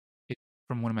and it's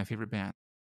from one of my favorite bands.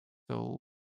 So,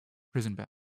 Prison Band.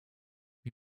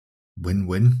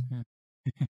 Win-win.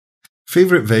 Yeah.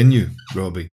 Favorite venue,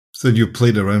 Robbie. So you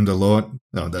played around a lot.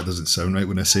 No, that doesn't sound right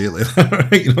when I say it like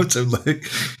that, right? You know, it sounds like,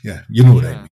 yeah, you know what I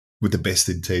Yeah. mean, with the best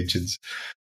intentions.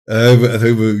 But I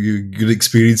think your good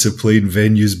experience of playing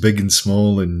venues big and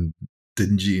small and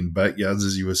dingy and backyards,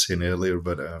 as you were saying earlier.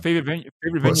 But Favorite venue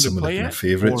what's to some of the play kind of at or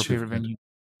favourites you've favorite had? venue?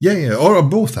 Yeah, yeah, or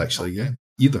both actually. Okay.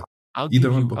 Yeah, either,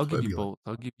 either one, I'll both, give whatever you you like. both.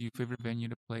 I'll give you favorite venue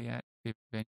to play at, favorite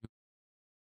venue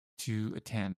to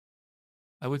attend.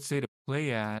 I would say to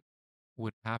play at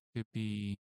would have to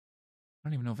be I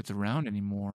don't even know if it's around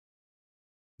anymore.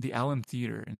 The Allen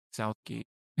Theater in Southgate.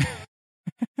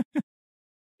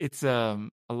 It's a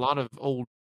lot of old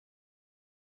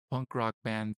punk rock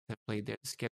bands have played there. The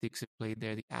Skeptics have played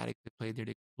there. The Addicts have played there.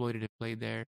 The Exploited have played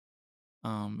there.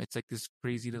 It's like this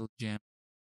crazy little gem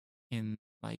in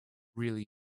like really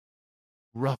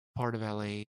rough part of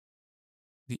LA.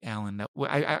 The Allen.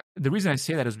 The reason I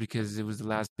say that is because it was the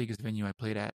last biggest venue I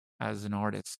played at as an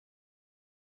artist.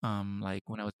 Like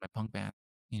when I was in my punk band,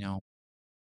 you know.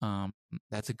 Um,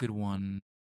 that's a good one.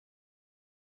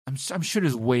 I'm sure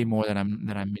there's way more that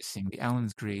I'm missing. The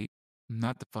Allen's great.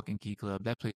 Not the fucking Key Club.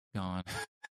 That place is gone.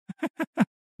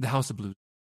 The House of Blues.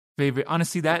 Favorite.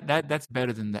 Honestly, that's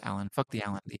better than the Allen. Fuck the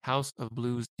Allen. The House of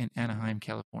Blues in Anaheim,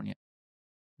 California.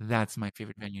 That's my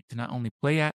favorite venue to not only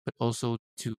play at, but also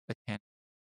to attend.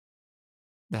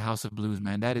 The House of Blues,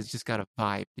 man. That has just got a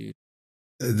vibe, dude.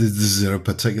 Is there a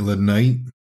particular night?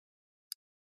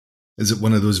 Is it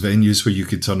one of those venues where you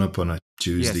could turn up on a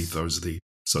Tuesday, Yes. Thursday,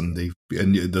 Sunday,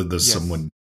 and there's Yes. someone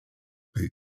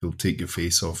who'll take your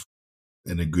face off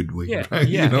in a good way, Yeah, right?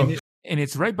 yeah, You know? and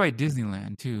it's right by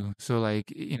Disneyland too. So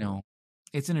like,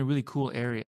 it's in a really cool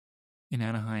area in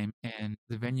Anaheim, and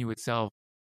the venue itself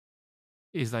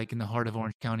is like in the heart of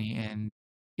Orange County, and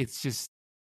it's just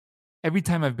every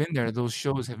time I've been there, those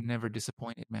shows have never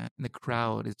disappointed, man. And the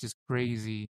crowd is just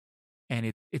crazy,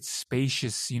 and it's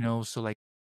spacious, So like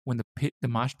when the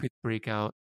mosh pit break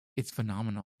out, it's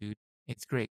phenomenal, dude. It's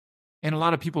great, and a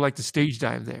lot of people like to stage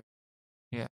dive there.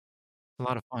 Yeah, it's a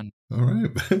lot of fun. All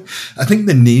right. I think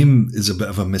the name is a bit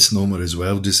of a misnomer as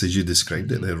well, just as you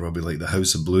described it Mhm. there, Robbie. Like the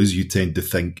House of Blues, you tend to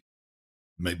think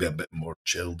maybe a bit more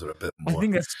chilled or a bit I more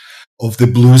think that's of the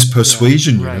blues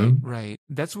persuasion, you know? right.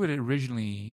 That's what it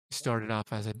originally started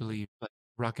off as, I believe, like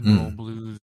rock and roll Mm.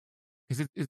 blues. Because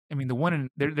I mean, the one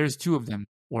there's two of them,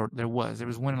 or there was. There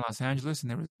was one in Los Angeles,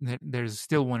 and there's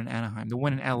still one in Anaheim. The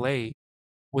one in L.A.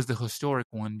 was the historic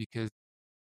one because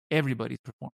everybody's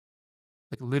performed,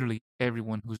 like literally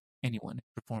anyone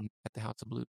performed at the House of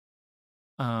Blues.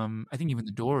 I think even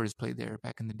the Doors played there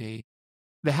back in the day.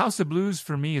 The House of Blues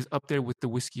for me is up there with the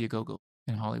Whiskey a Go Go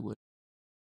in Hollywood.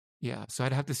 Yeah, so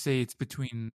I'd have to say it's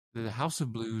between the House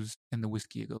of Blues and the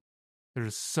Whiskey a Go. They're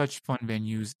such fun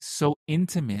venues, so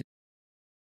intimate,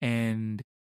 and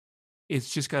it's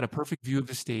just got a perfect view of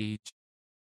the stage,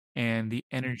 and the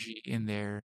energy in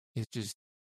there is just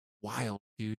wild,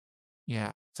 dude.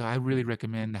 Yeah, so I really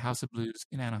recommend the House of Blues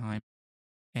in Anaheim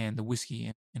and the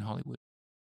Whiskey in Hollywood.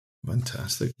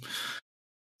 Fantastic.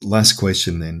 Last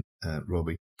question then,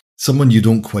 Robbie. Someone you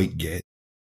don't quite get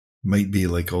might be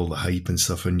like all the hype and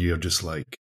stuff, and you're just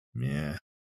like, yeah.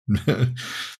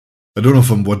 I don't know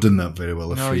if I'm wording that very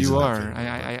well or No, phrasing you that are. very well,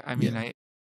 but I yeah. mean,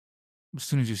 as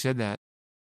soon as you said that,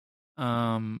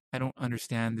 I don't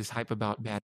understand this hype about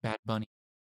Bad Bunny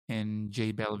and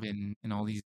J Belvin and all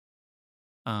these.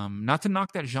 Not to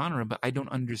knock that genre, but I don't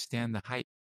understand the hype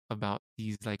about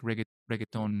these like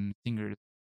reggaeton singers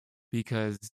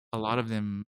because a lot of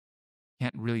them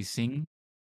can't really sing.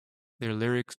 Their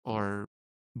lyrics are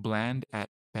bland at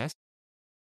best,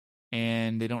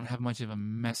 and they don't have much of a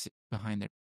message behind it.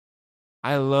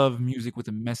 I love music with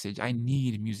a message. I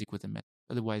need music with a message.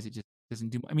 Otherwise, it just doesn't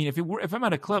do. I mean, if I'm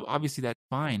at a club, obviously that's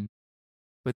fine.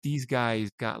 But these guys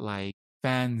got like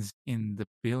fans in the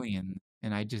billions,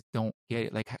 and I just don't get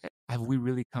it. Like, have we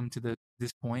really come to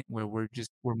this point where we're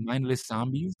mindless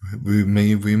zombies? We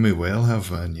may well have,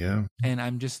 man, yeah. And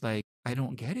I'm just like, I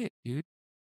don't get it, dude.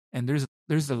 And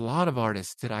there's a lot of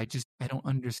artists that I don't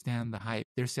understand the hype.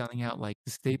 They're selling out like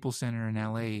the Staples Center in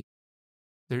LA.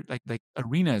 They're like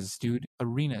arenas, dude,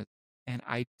 arenas, and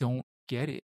I don't get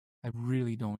it. I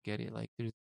really don't get it. Like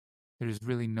there's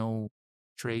really no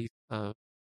trace of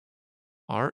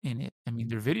art in it. I mean,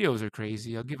 their videos are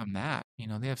crazy. I'll give them that.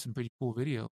 They have some pretty cool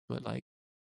videos, but like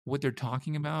what they're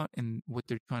talking about and what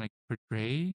they're trying to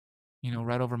portray,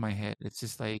 right over my head. It's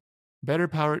just like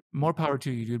more power to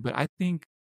you, dude. But I think,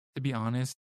 to be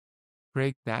honest,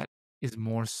 Greg, that is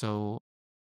more so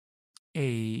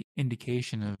a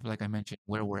indication of, like I mentioned,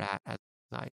 where we're at as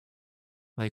a society.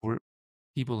 Like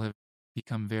people have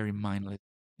become very mindless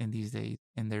in these days,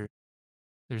 and they're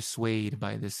swayed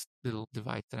by this little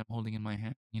device that I'm holding in my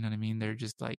hand. You know what I mean? They're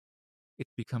just like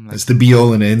it's become like It's the be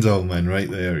all and end all, man, right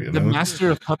there, you the know? master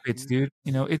of puppets, dude.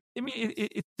 I mean,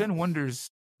 it's done wonders,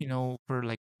 for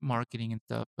like marketing and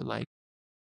stuff. But like,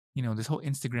 this whole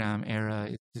Instagram era,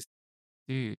 it's just,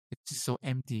 dude, it's just so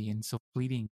empty and so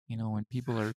fleeting. And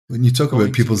people are When you talk about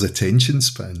going people's to attention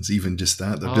spans, even just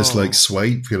that, they're just like oh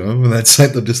swipe, and that's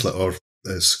it. They're just like, or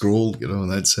scroll,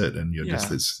 and that's it. And you're just,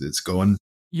 yeah, it's gone.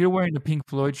 you're wearing a Pink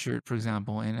Floyd shirt, for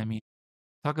example, and I mean,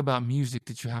 talk about music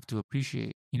that you have to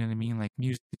appreciate. You know what I mean? Like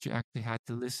music that you actually had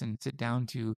to listen, sit down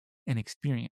to, and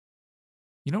experience.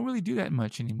 You don't really do that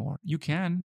much anymore. You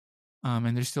can,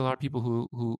 and there still are people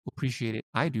who appreciate it.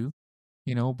 I do,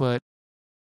 but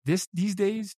these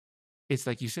days, it's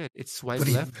like you said, it's swipe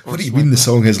left or What do you swipe mean the right.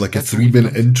 song has like a That's what we've 3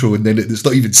 minute come to. intro and then it's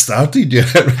not even started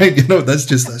yet, right? That's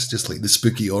just like the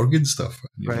spooky organ stuff. And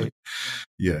you're like, Right.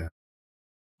 yeah.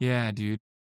 Yeah, dude.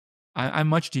 I'm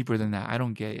much deeper than that. I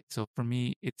don't get it. So for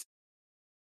me, it's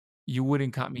you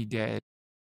wouldn't caught me dead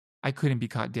I couldn't be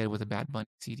caught dead with a Bad Bunny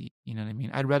CD. You know what I mean?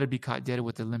 I'd rather be caught dead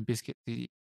with a Limp Bizkit CD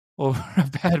over a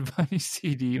Bad Bunny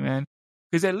CD, man.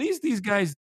 Because at least these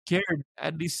guys cared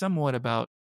at least somewhat about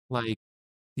like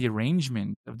the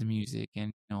arrangement of the music,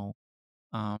 and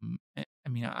I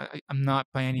mean, I'm not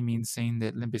by any means saying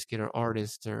that Limp Bizkit are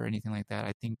artists or anything like that.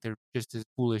 I think they're just as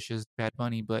foolish as Bad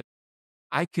Bunny, but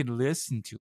I could listen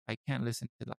to it. I can't listen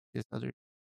to like this other.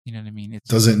 You know what I mean? It's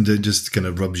just Doesn't it just kind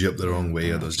of rubs you up the wrong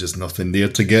way, or there's just nothing there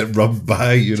to get rubbed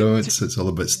by? It's all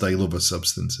about style over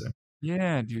substance.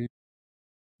 yeah, dude.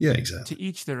 Yeah, exactly. To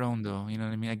each their own, though. You know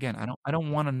what I mean? Again, I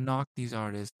don't want to knock these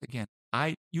artists. Again,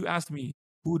 you asked me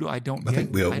who do I don't I get?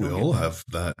 think we I don't get all them. have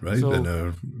that, right? So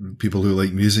And people who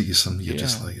like music, you're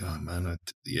just yeah, like, oh man,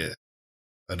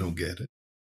 I don't get it.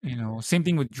 same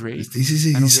thing with Drake. I don't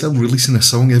He's get still Drake. releasing a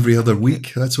song every I other don't get.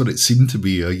 week. That's what it seemed to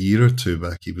be a year or two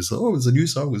back. He was like, oh, it was a new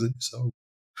song, it was a new song.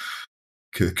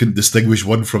 Couldn't distinguish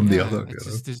one from the Yeah, other. it's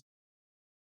just this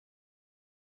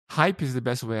hype is the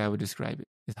best way I would describe it.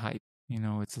 It's hype.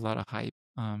 It's a lot of hype.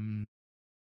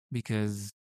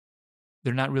 Because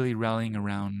they're not really rallying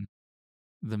around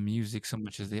the music so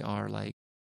much as they are like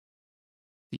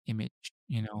the image.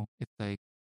 It's like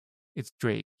it's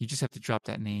Drake. You just have to drop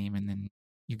that name, and then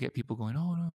you get people going,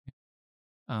 "Oh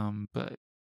no." But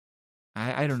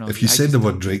I don't know, If dude. you I said the just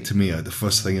word don't get Drake it. to me, the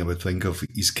first thing I would think of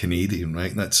is Canadian,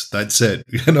 right? That's it.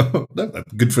 I'm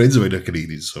good friends with a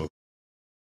Canadian, so.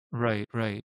 Right,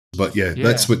 right. But yeah,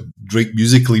 that's Yeah, what Drake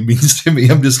musically means to me.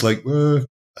 I'm just like,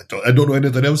 I don't know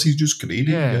anything else. He's just Canadian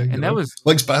yeah, guy, and that was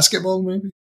likes basketball maybe.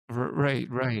 right,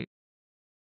 right.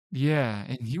 Yeah,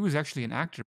 and he was actually an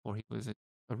actor before he was a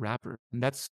rapper, and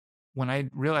that's when I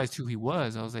realized who he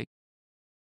was. I was like,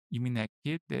 "You mean that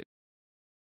kid that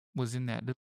was in that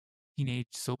little teenage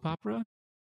soap opera?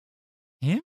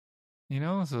 Him?"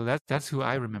 So that's who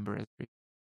I remember as Drake.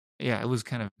 Yeah, it was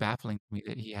kind of baffling to me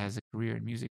that he has a career in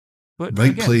music. But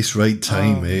Right again, place, right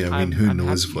time, eh? I mean, who I'm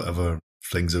knows happy. whatever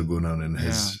things are going on in Yeah,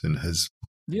 his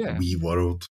yeah, wee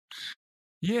world.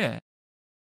 yeah,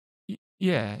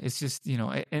 yeah. It's just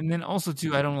and then also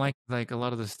too, I don't like a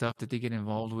lot of the stuff that they get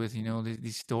involved with.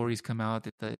 These stories come out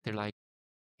that they're like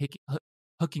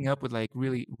hooking up with like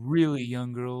really really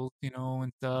young girls,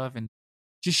 and stuff, and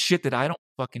just shit that I don't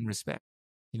fucking respect.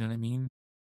 You know what I mean?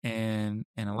 And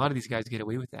a lot of these guys get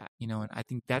away with that, and I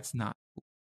think that's not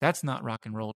rock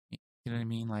and roll to me. You know what I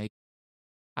mean? Like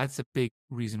that's a big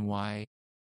reason why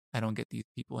I don't get these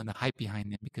people and the hype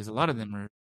behind them, because a lot of them are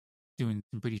doing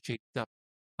some pretty shady stuff.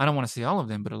 I don't want to say all of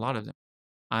them, but a lot of them.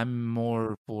 I'm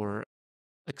more for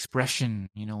expression,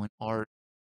 and art.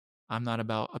 I'm not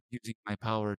about abusing my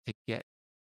power to get.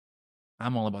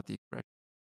 I'm all about the expression.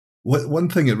 One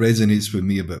thing that resonates with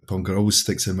me about punk, or always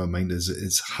sticks in my mind, is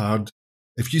it's hard.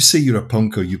 If you say you're a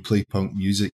punk or you play punk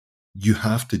music, you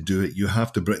have to do it. You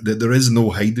have to. There is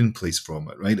no hiding place from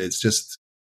it, right? It's just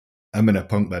I'm in a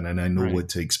punk band and I know Right. what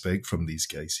to expect from these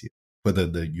guys here.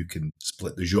 Whether you can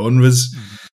split the genres,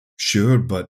 Mm-hmm. sure,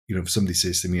 but if somebody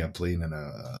says to me I'm playing in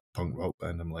a punk rock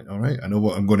band, I'm like, all right, I know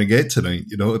what I'm going to get tonight.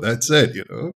 That's it.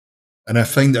 And I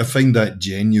find that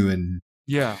genuine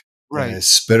Yeah. Right.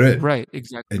 spirit Right.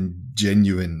 Exactly. and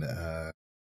genuine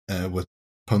with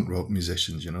punk rock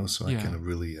musicians. So I kind Yeah. of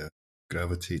really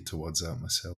gravitate towards that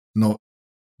myself. Not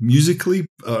musically,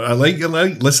 I like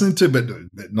listening to it,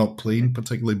 but not playing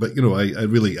particularly. But I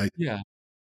really Yeah.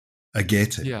 I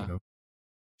get it. Yeah.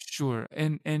 Sure.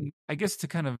 And I guess to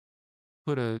kind of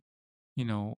put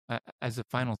as a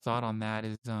final thought on that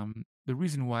is the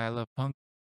reason why I love punk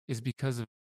is because of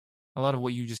a lot of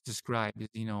what you just described. Is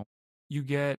you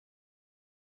get,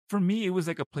 for me, it was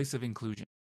like a place of inclusion.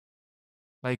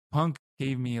 Like punk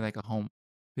gave me like a home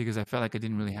because I felt like I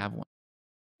didn't really have one,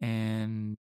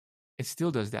 and it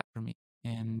still does that for me.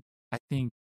 And I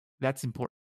think that's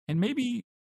important. And maybe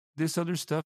this other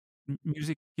stuff,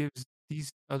 music gives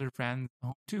these other fans a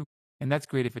home too, and that's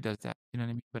great if it does that. You know what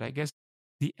I mean? But I guess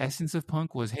the essence of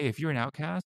punk was, hey, if you're an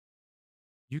outcast,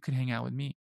 you can hang out with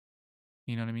me.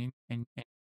 You know what I mean? And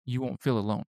you won't feel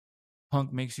alone.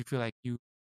 Punk makes you feel like you're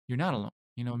not alone.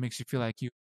 It makes you feel like you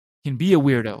can be a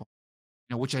weirdo,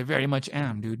 which I very much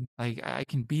am, dude. Like I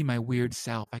can be my weird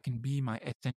self. I can be my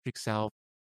eccentric self,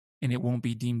 and it won't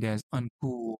be deemed as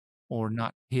uncool or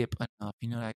not hip enough.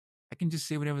 Like I can just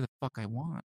say whatever the fuck I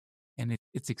want, and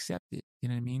it's accepted. You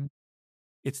know what I mean?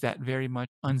 It's that very much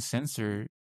uncensored,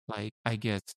 like I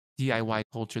guess DIY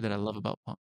culture that I love about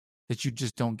punk, that you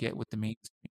just don't get with the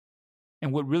mainstream.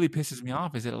 And what really pisses me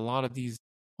off is that a lot of these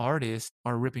artists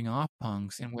are ripping off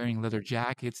punks and wearing leather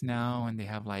jackets now, and they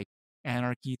have like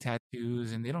anarchy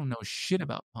tattoos, and they don't know shit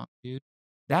about punk, dude.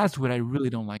 That's what I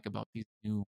really don't like about these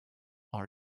new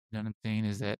artists. You know what I'm saying?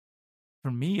 Is that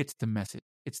for me, it's the message,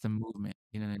 it's the movement.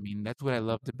 You know what I mean? That's what I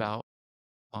loved about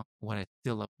punk. What I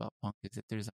still love about punk is that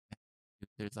there's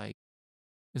like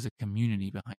there's a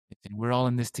community behind it, and we're all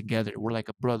in this together. We're like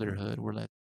a brotherhood. We're like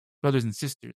brothers and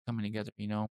sisters coming together. You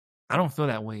know, I don't feel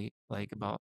that way like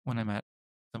about when I'm at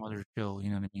some other show. You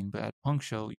know what I mean? But at punk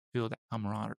show, you feel that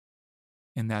camaraderie,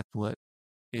 and that's what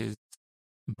is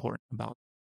important about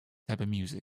type of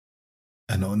music.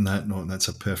 And on that note, that's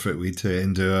a perfect way to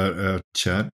end our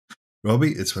chat.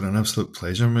 Robbie, it's been an absolute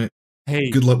pleasure, mate.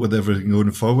 Hey, good luck with everything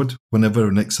going forward. Whenever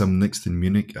I'm next in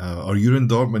Munich, or you're in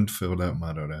Dortmund for that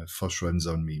matter, first round's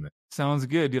on me, mate. Sounds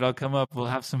good, dude. I'll come up. We'll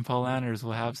have some Paulaners.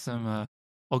 We'll have some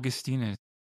Augustinas.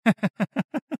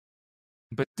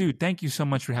 But dude, thank you so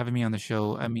much for having me on the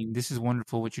show. I mean, this is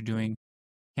wonderful what you're doing.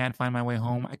 Can't Find My Way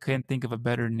Home. I couldn't think of a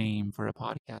better name for a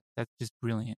podcast. That's just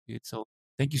brilliant, dude. So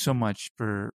thank you so much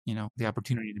for, the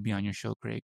opportunity to be on your show,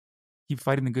 Craig. Keep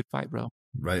fighting the good fight, bro.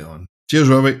 Right on. Cheers,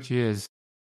 Robbie. Cheers.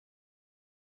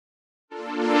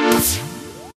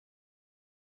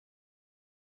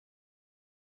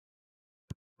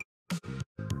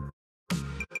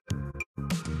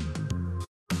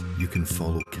 You can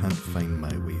follow Can't Find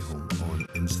My Way Home on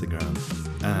Instagram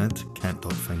at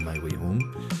can't.findmywayhome,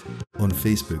 on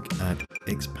Facebook at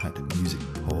Expat Music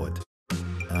Pod,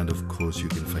 and of course you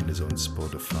can find us on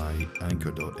Spotify,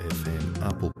 Anchor.fm,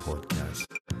 Apple Podcasts,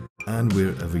 and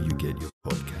wherever you get your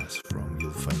podcasts from,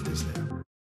 you'll find us there.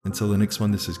 Until the next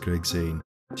one, this is Craig saying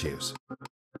cheers.